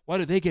 Why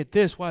do they get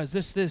this? Why is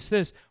this?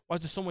 Why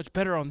is it so much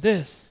better on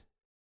this?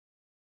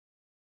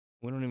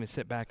 We don't even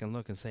sit back and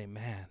look and say,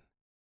 man,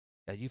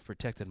 God, you've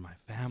protected my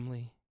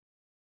family.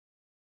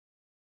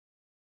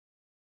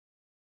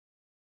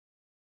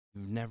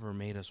 You've never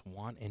made us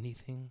want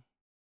anything.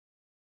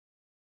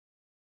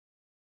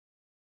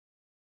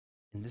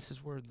 And this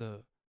is where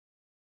the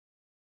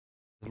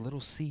little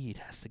seed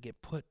has to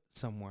get put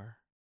somewhere.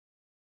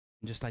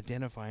 And just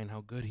identifying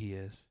how good He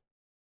is.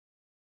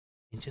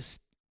 And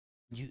just,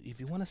 if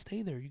you want to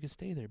stay there, you can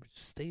stay there. But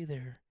just stay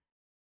there.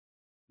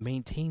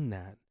 Maintain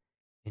that.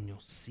 And you'll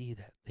see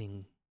that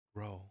thing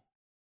grow.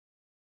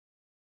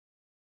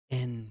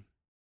 And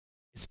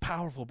it's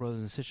powerful,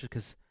 brothers and sisters,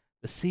 because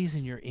the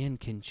season you're in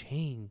can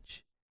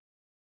change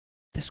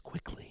this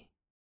quickly.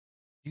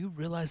 Do you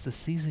realize the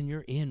season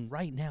you're in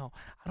right now?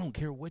 I don't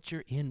care what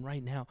you're in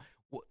right now.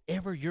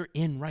 Whatever you're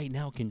in right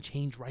now can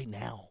change right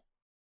now.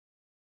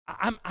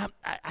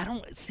 I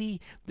don't see,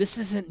 this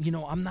isn't,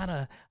 I'm not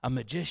a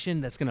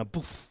magician that's going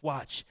to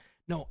watch.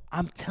 No,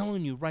 I'm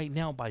telling you right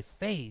now by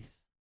faith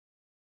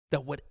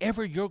that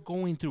whatever you're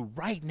going through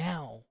right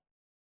now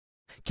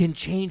can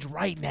change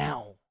right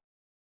now.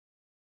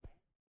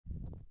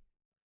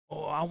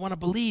 Oh, I want to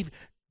believe.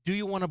 Do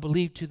you want to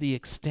believe to the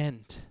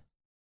extent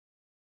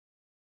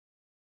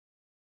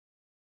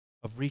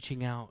of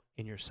reaching out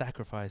in your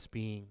sacrifice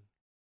being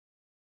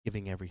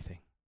giving everything?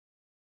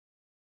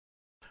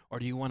 Or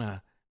do you want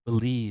to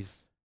believe?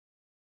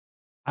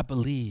 I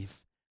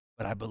believe,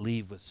 but I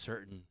believe with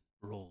certain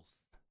rules.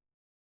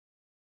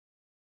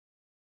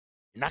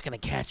 You're not going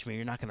to catch me.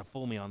 You're not going to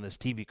fool me on this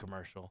TV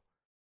commercial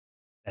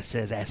that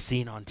says, as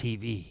seen on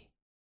TV.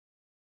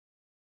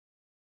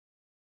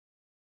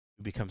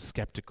 We become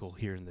skeptical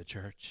here in the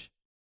church.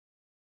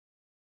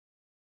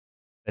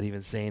 That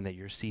even saying that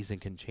your season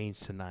can change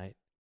tonight,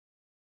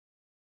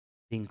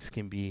 things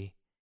can be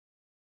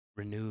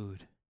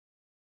renewed,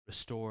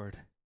 restored,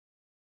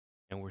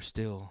 and we're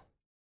still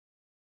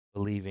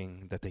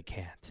believing that they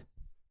can't.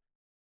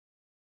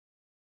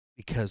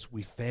 Because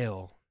we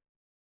fail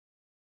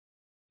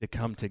to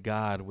come to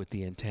God with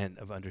the intent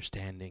of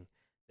understanding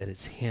that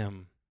it's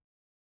Him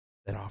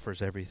that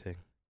offers everything.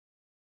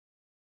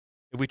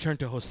 If we turn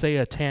to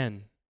Hosea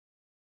 10,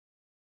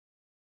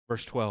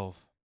 verse 12,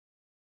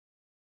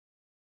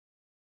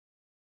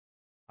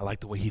 I like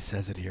the way he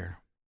says it here.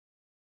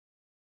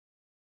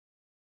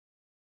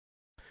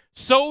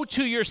 Sow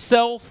to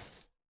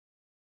yourself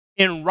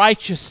in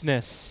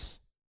righteousness,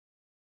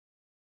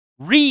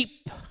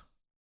 reap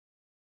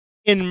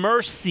in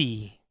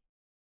mercy,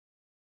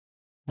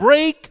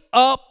 break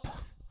up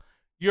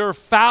your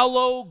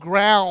fallow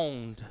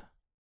ground,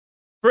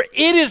 for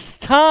it is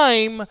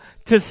time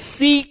to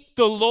seek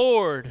the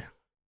Lord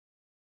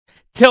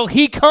till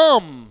He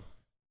come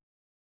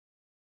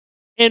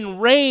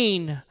and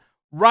rain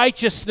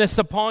righteousness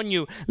upon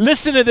you.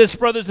 Listen to this,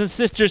 brothers and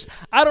sisters.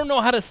 I don't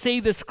know how to say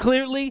this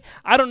clearly.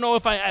 I don't know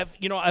if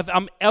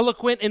I'm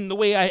eloquent in the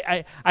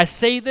way I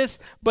say this,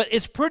 but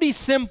it's pretty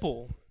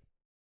simple.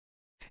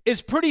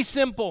 It's pretty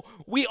simple.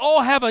 We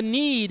all have a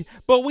need,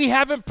 but we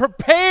haven't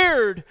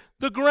prepared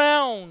the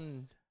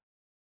ground.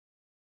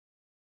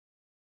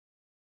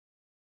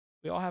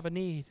 We all have a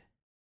need,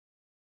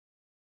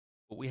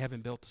 but we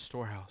haven't built a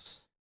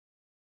storehouse.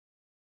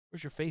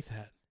 Where's your faith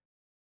at?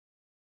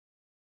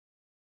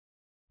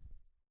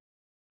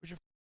 Where's your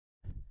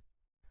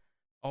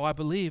Oh, I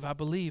believe. But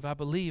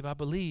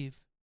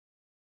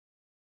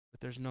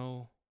there's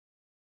no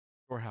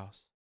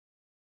storehouse.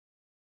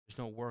 There's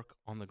no work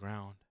on the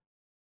ground.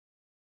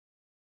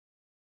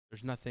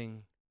 There's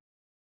nothing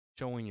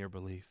showing your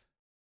belief.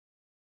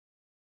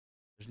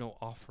 There's no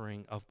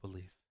offering of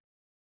belief.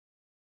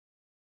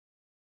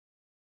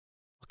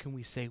 How can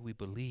we say we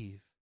believe?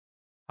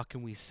 How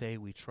can we say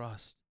we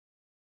trust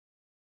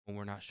when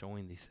we're not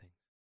showing these things?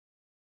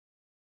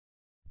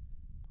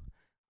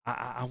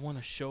 I want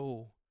to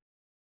show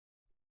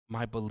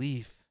my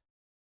belief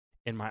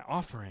in my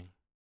offering.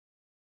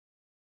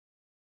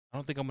 I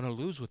don't think I'm going to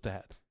lose with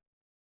that.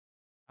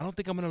 I'm going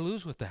to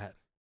lose with that.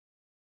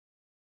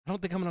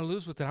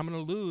 I'm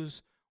going to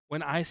lose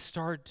when I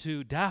start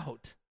to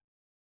doubt.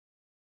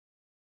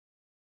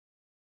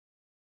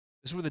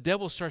 This is where the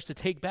devil starts to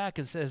take back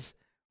and says,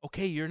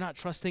 okay, you're not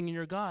trusting in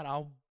your God.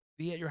 I'll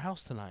be at your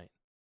house tonight.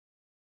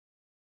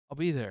 I'll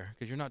be there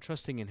because you're not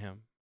trusting in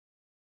Him.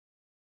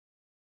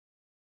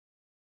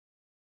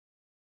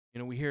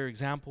 We hear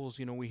examples,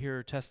 we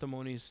hear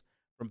testimonies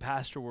from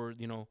pastor where,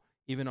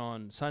 even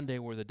on Sunday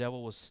where the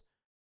devil was,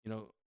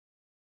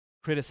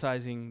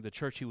 criticizing the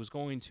church he was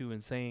going to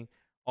and saying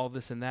all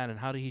this and that. And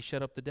how did he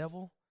shut up the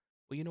devil?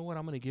 Well, you know what?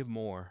 I'm going to give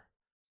more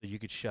so you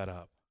could shut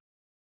up.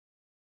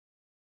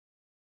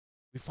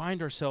 We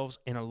find ourselves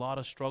in a lot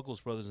of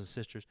struggles, brothers and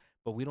sisters,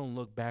 but we don't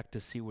look back to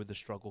see where the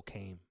struggle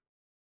came.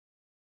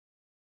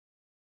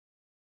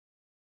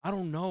 I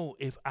don't know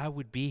if I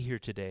would be here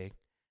today.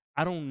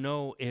 I don't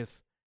know if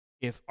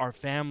our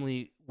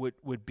family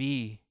would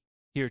be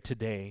here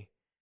today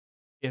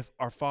if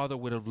our father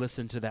would have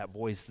listened to that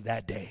voice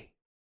that day.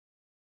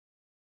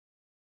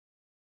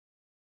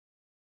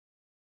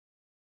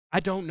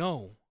 I don't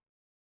know.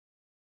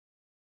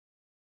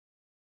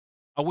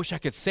 I wish I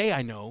could say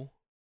I know.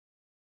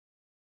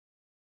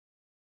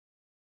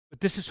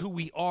 But this is who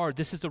we are.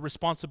 This is the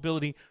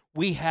responsibility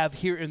we have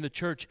here in the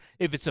church.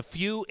 If it's a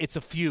few, it's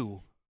a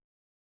few.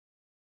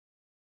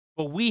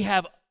 But we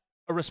have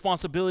a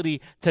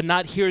responsibility to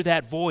not hear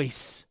that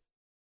voice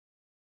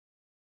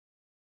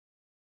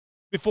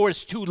before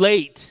it's too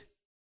late.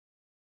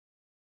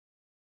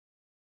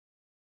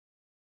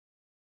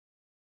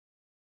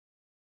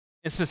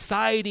 And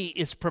society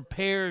is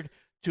prepared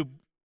to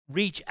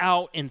reach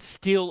out and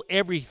steal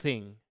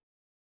everything,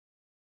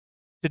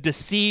 to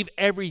deceive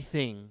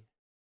everything.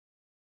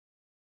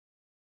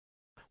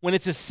 When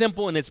it's as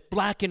simple and it's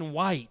black and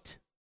white.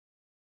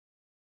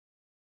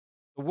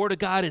 The Word of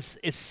God is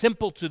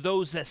simple to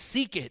those that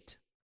seek it.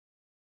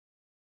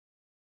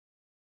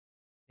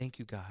 Thank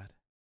you, God,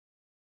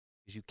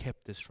 because you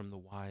kept this from the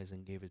wise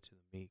and gave it to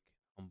the meek,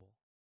 humble.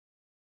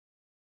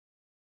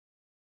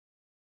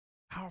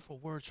 Powerful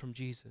words from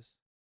Jesus.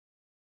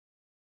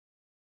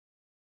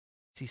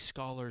 See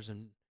scholars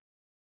and,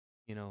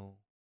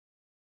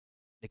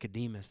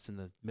 Nicodemus in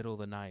the middle of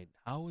the night.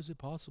 How is it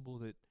possible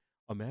that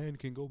a man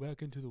can go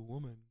back into the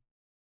woman?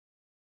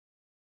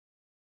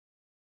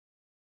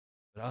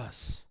 But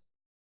us,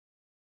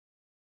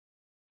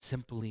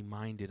 simply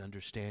minded,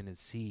 understand and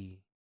see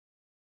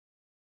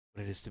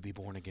what it is to be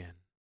born again.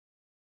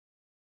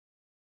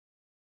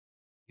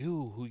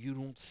 You who you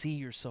don't see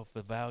yourself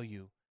a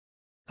value,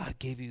 God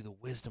gave you the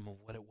wisdom of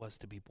what it was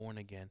to be born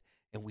again.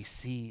 And we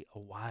see a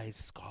wise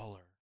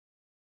scholar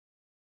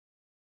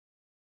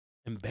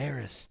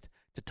embarrassed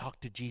to talk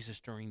to Jesus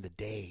during the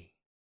day.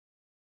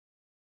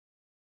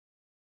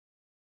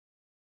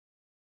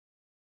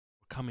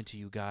 We're coming to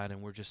you, God,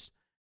 and we're just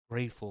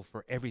grateful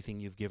for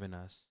everything you've given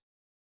us.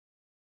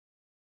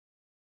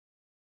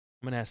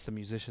 I'm going to ask the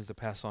musicians to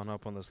pass on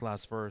up on this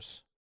last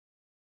verse.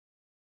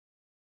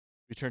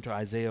 Return to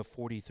Isaiah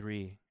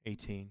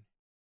 43:18.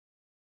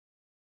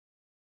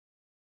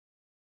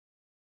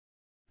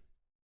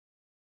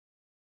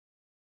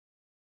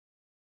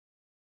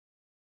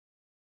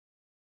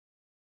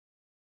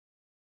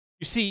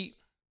 You see,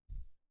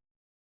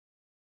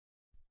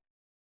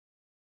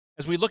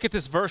 as we look at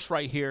this verse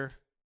right here,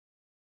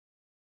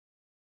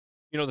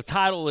 the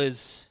title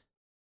is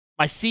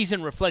My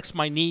Season Reflects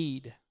My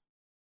Need.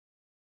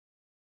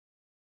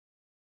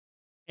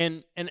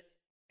 And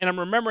I'm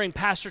remembering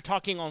Pastor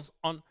talking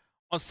on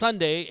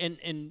Sunday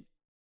and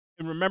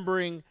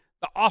remembering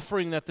the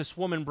offering that this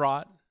woman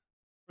brought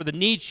for the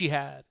need she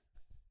had.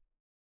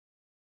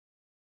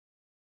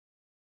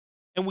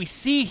 And we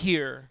see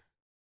here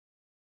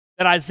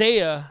that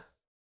Isaiah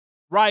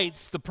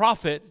writes, the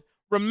prophet,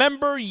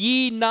 remember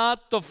ye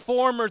not the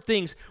former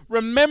things.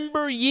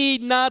 Remember ye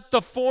not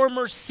the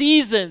former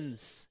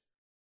seasons.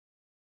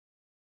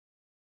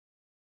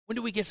 When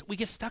do we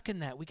get stuck in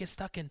that? We get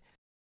stuck in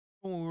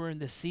when we were in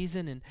this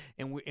season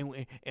and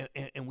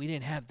we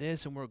didn't have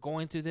this and we're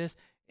going through this.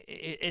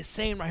 It's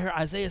saying right here,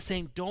 Isaiah is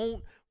saying,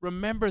 don't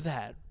remember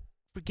that.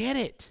 Forget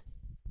it.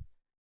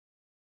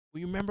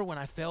 Well, you remember when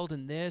I failed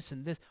in this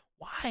and this?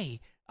 Why?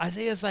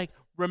 Isaiah's like,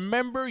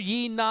 remember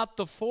ye not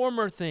the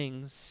former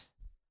things,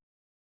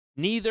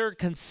 neither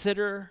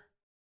consider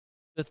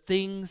the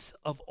things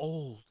of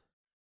old.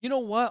 You know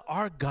what?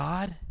 Our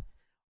God,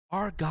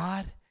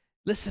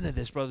 listen to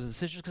this, brothers and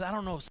sisters, because I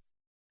don't know if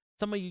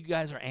some of you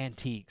guys are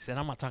antiques, and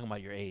I'm not talking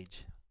about your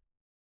age.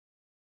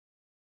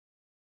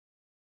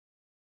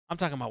 I'm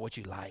talking about what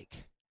you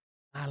like.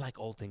 I like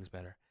old things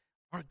better.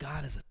 Our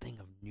God is a thing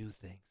of new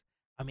things.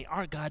 I mean,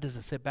 our God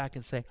doesn't sit back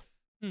and say,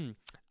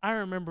 I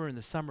remember in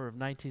the summer of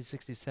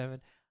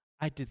 1967,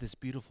 I did this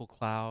beautiful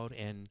cloud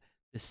and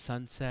this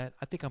sunset.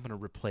 I think I'm going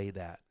to replay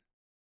that.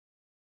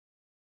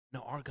 No,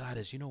 our God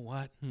is, you know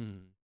what?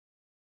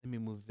 Let me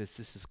move this.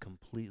 This is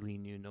completely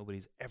new.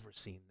 Nobody's ever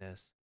seen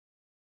this.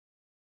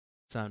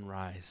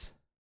 Sunrise.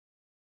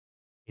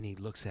 And he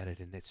looks at it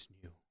and it's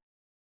new.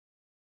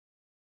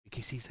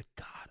 Because he's a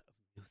God of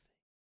new things.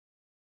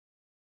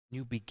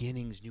 New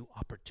beginnings, new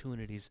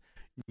opportunities,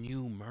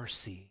 new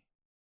mercy.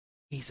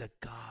 He's a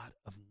God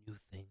of new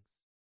things.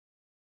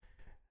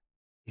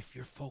 If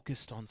you're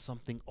focused on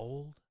something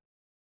old,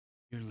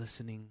 you're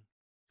listening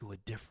to a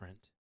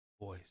different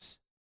voice.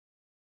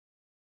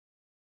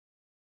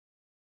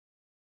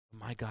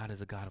 My God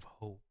is a God of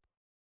hope.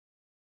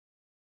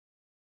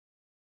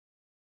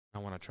 I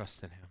want to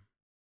trust in him.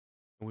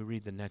 And we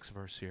read the next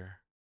verse here.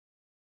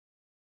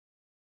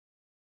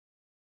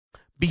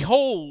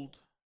 Behold,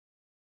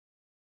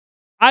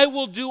 I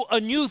will do a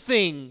new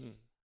thing.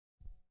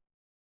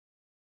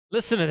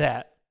 Listen to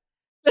that.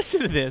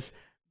 Listen to this.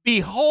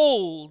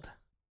 Behold.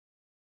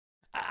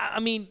 I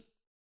mean,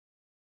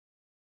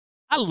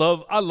 I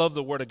love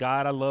the word of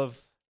God. I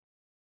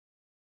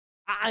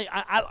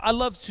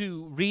love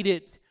to read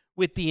it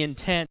with the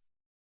intent.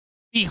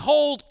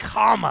 Behold,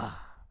 comma.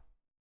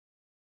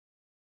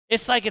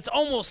 It's like it's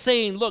almost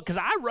saying, look, because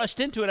I rushed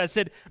into it. I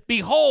said,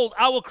 behold,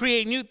 I will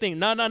create new things.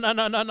 No.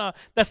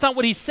 That's not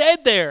what he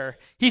said there.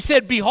 He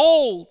said,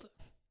 behold.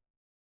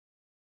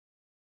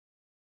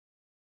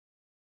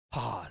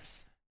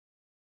 Pause.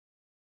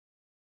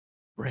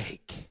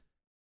 Break.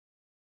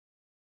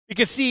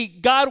 Because see,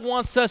 God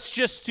wants us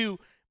just to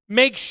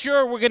make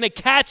sure we're going to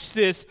catch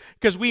this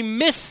because we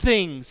miss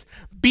things.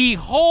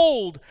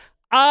 Behold,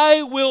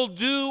 I will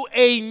do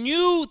a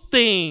new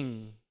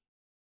thing.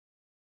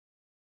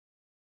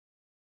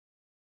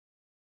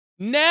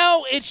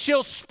 Now it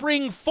shall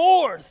spring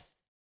forth.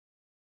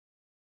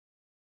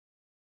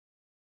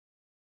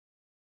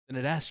 And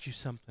it asks you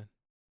something.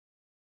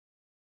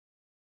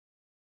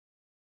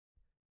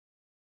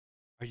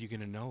 Are you going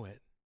to know it?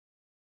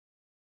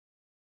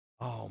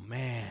 Oh,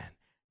 man.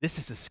 This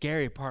is the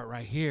scary part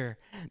right here.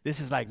 This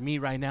is like me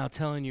right now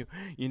telling you,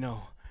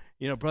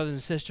 brothers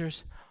and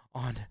sisters,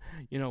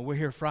 we're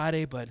here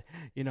Friday, but,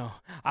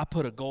 I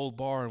put a gold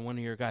bar in one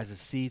of your guys'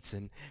 seats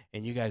and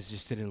you guys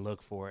just didn't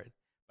look for it,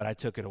 but I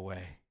took it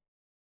away.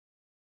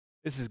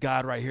 This is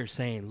God right here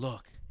saying,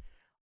 look,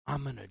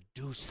 I'm going to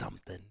do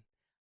something.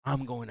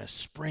 I'm going to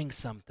spring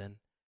something.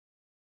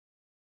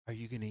 Are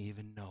you going to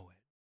even know it?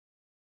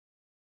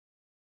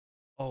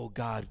 Oh,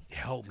 God,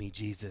 help me,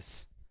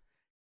 Jesus.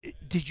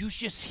 Did you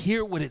just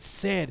hear what it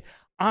said?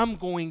 I'm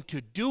going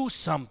to do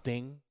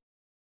something.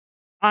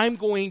 I'm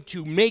going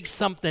to make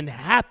something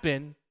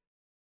happen.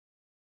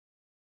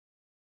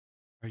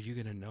 Are you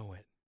going to know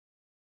it?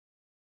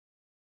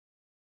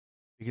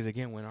 Because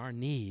again, when our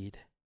need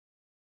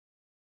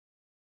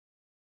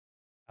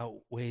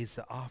outweighs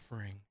the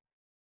offering,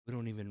 we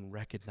don't even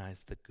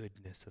recognize the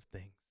goodness of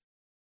things.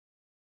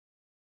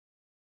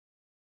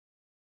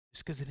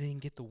 Just because it didn't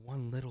get the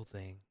one little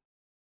thing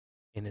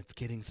and it's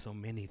getting so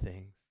many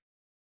things,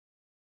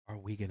 are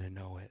we going to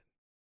know it?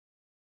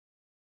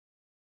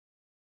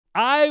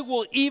 I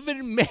will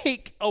even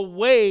make a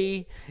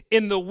way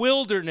in the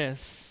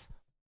wilderness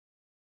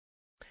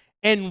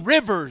and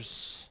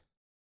rivers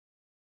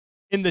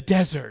in the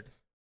desert.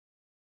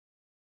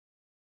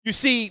 You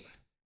see,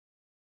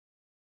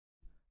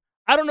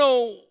 I don't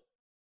know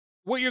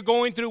what you're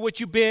going through, what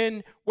you've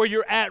been, where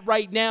you're at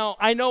right now.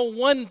 I know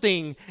one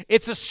thing.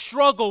 It's a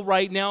struggle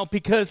right now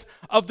because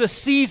of the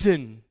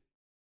season.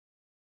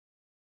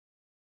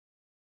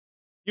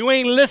 You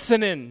ain't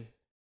listening.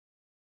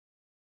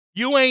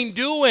 You ain't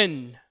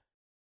doing.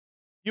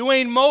 You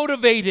ain't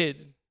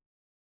motivated.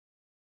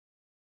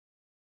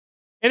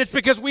 And it's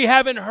because we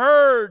haven't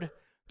heard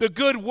the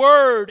good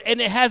word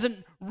and it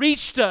hasn't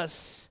reached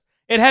us.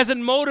 It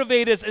hasn't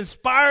motivated us,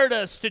 inspired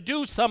us to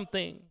do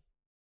something.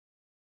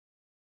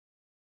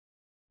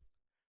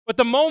 But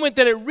the moment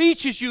that it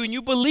reaches you and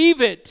you believe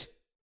it,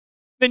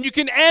 then you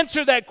can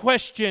answer that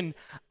question.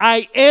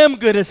 I am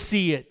going to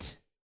see it.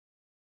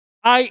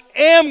 I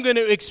am going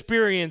to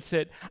experience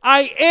it.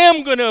 I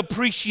am going to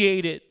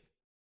appreciate it.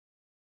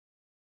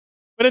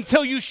 But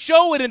until you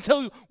show it,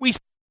 until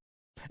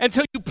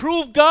you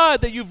prove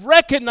God that you've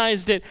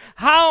recognized it,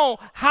 how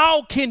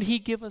can He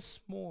give us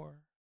more?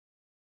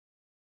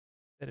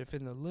 That if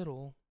in the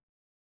little,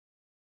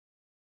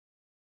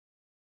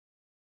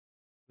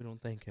 we don't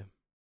thank Him.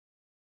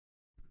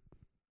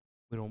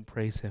 We don't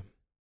praise Him.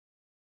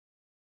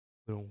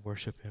 We don't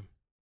worship Him.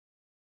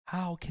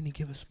 How can He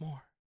give us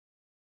more?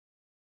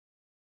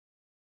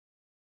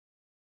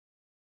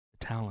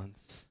 The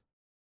talents.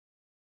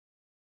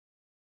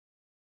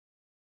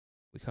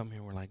 We come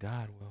here, we're like,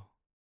 God, well,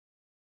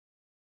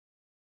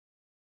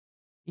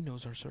 He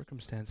knows our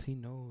circumstance. He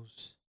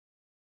knows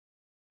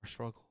our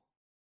struggle.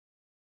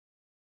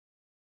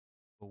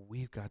 But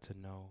we've got to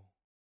know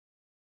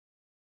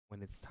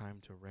when it's time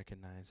to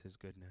recognize His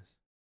goodness.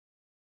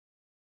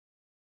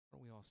 Why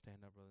don't we all stand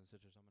up, brothers and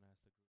sisters? I'm going to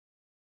ask the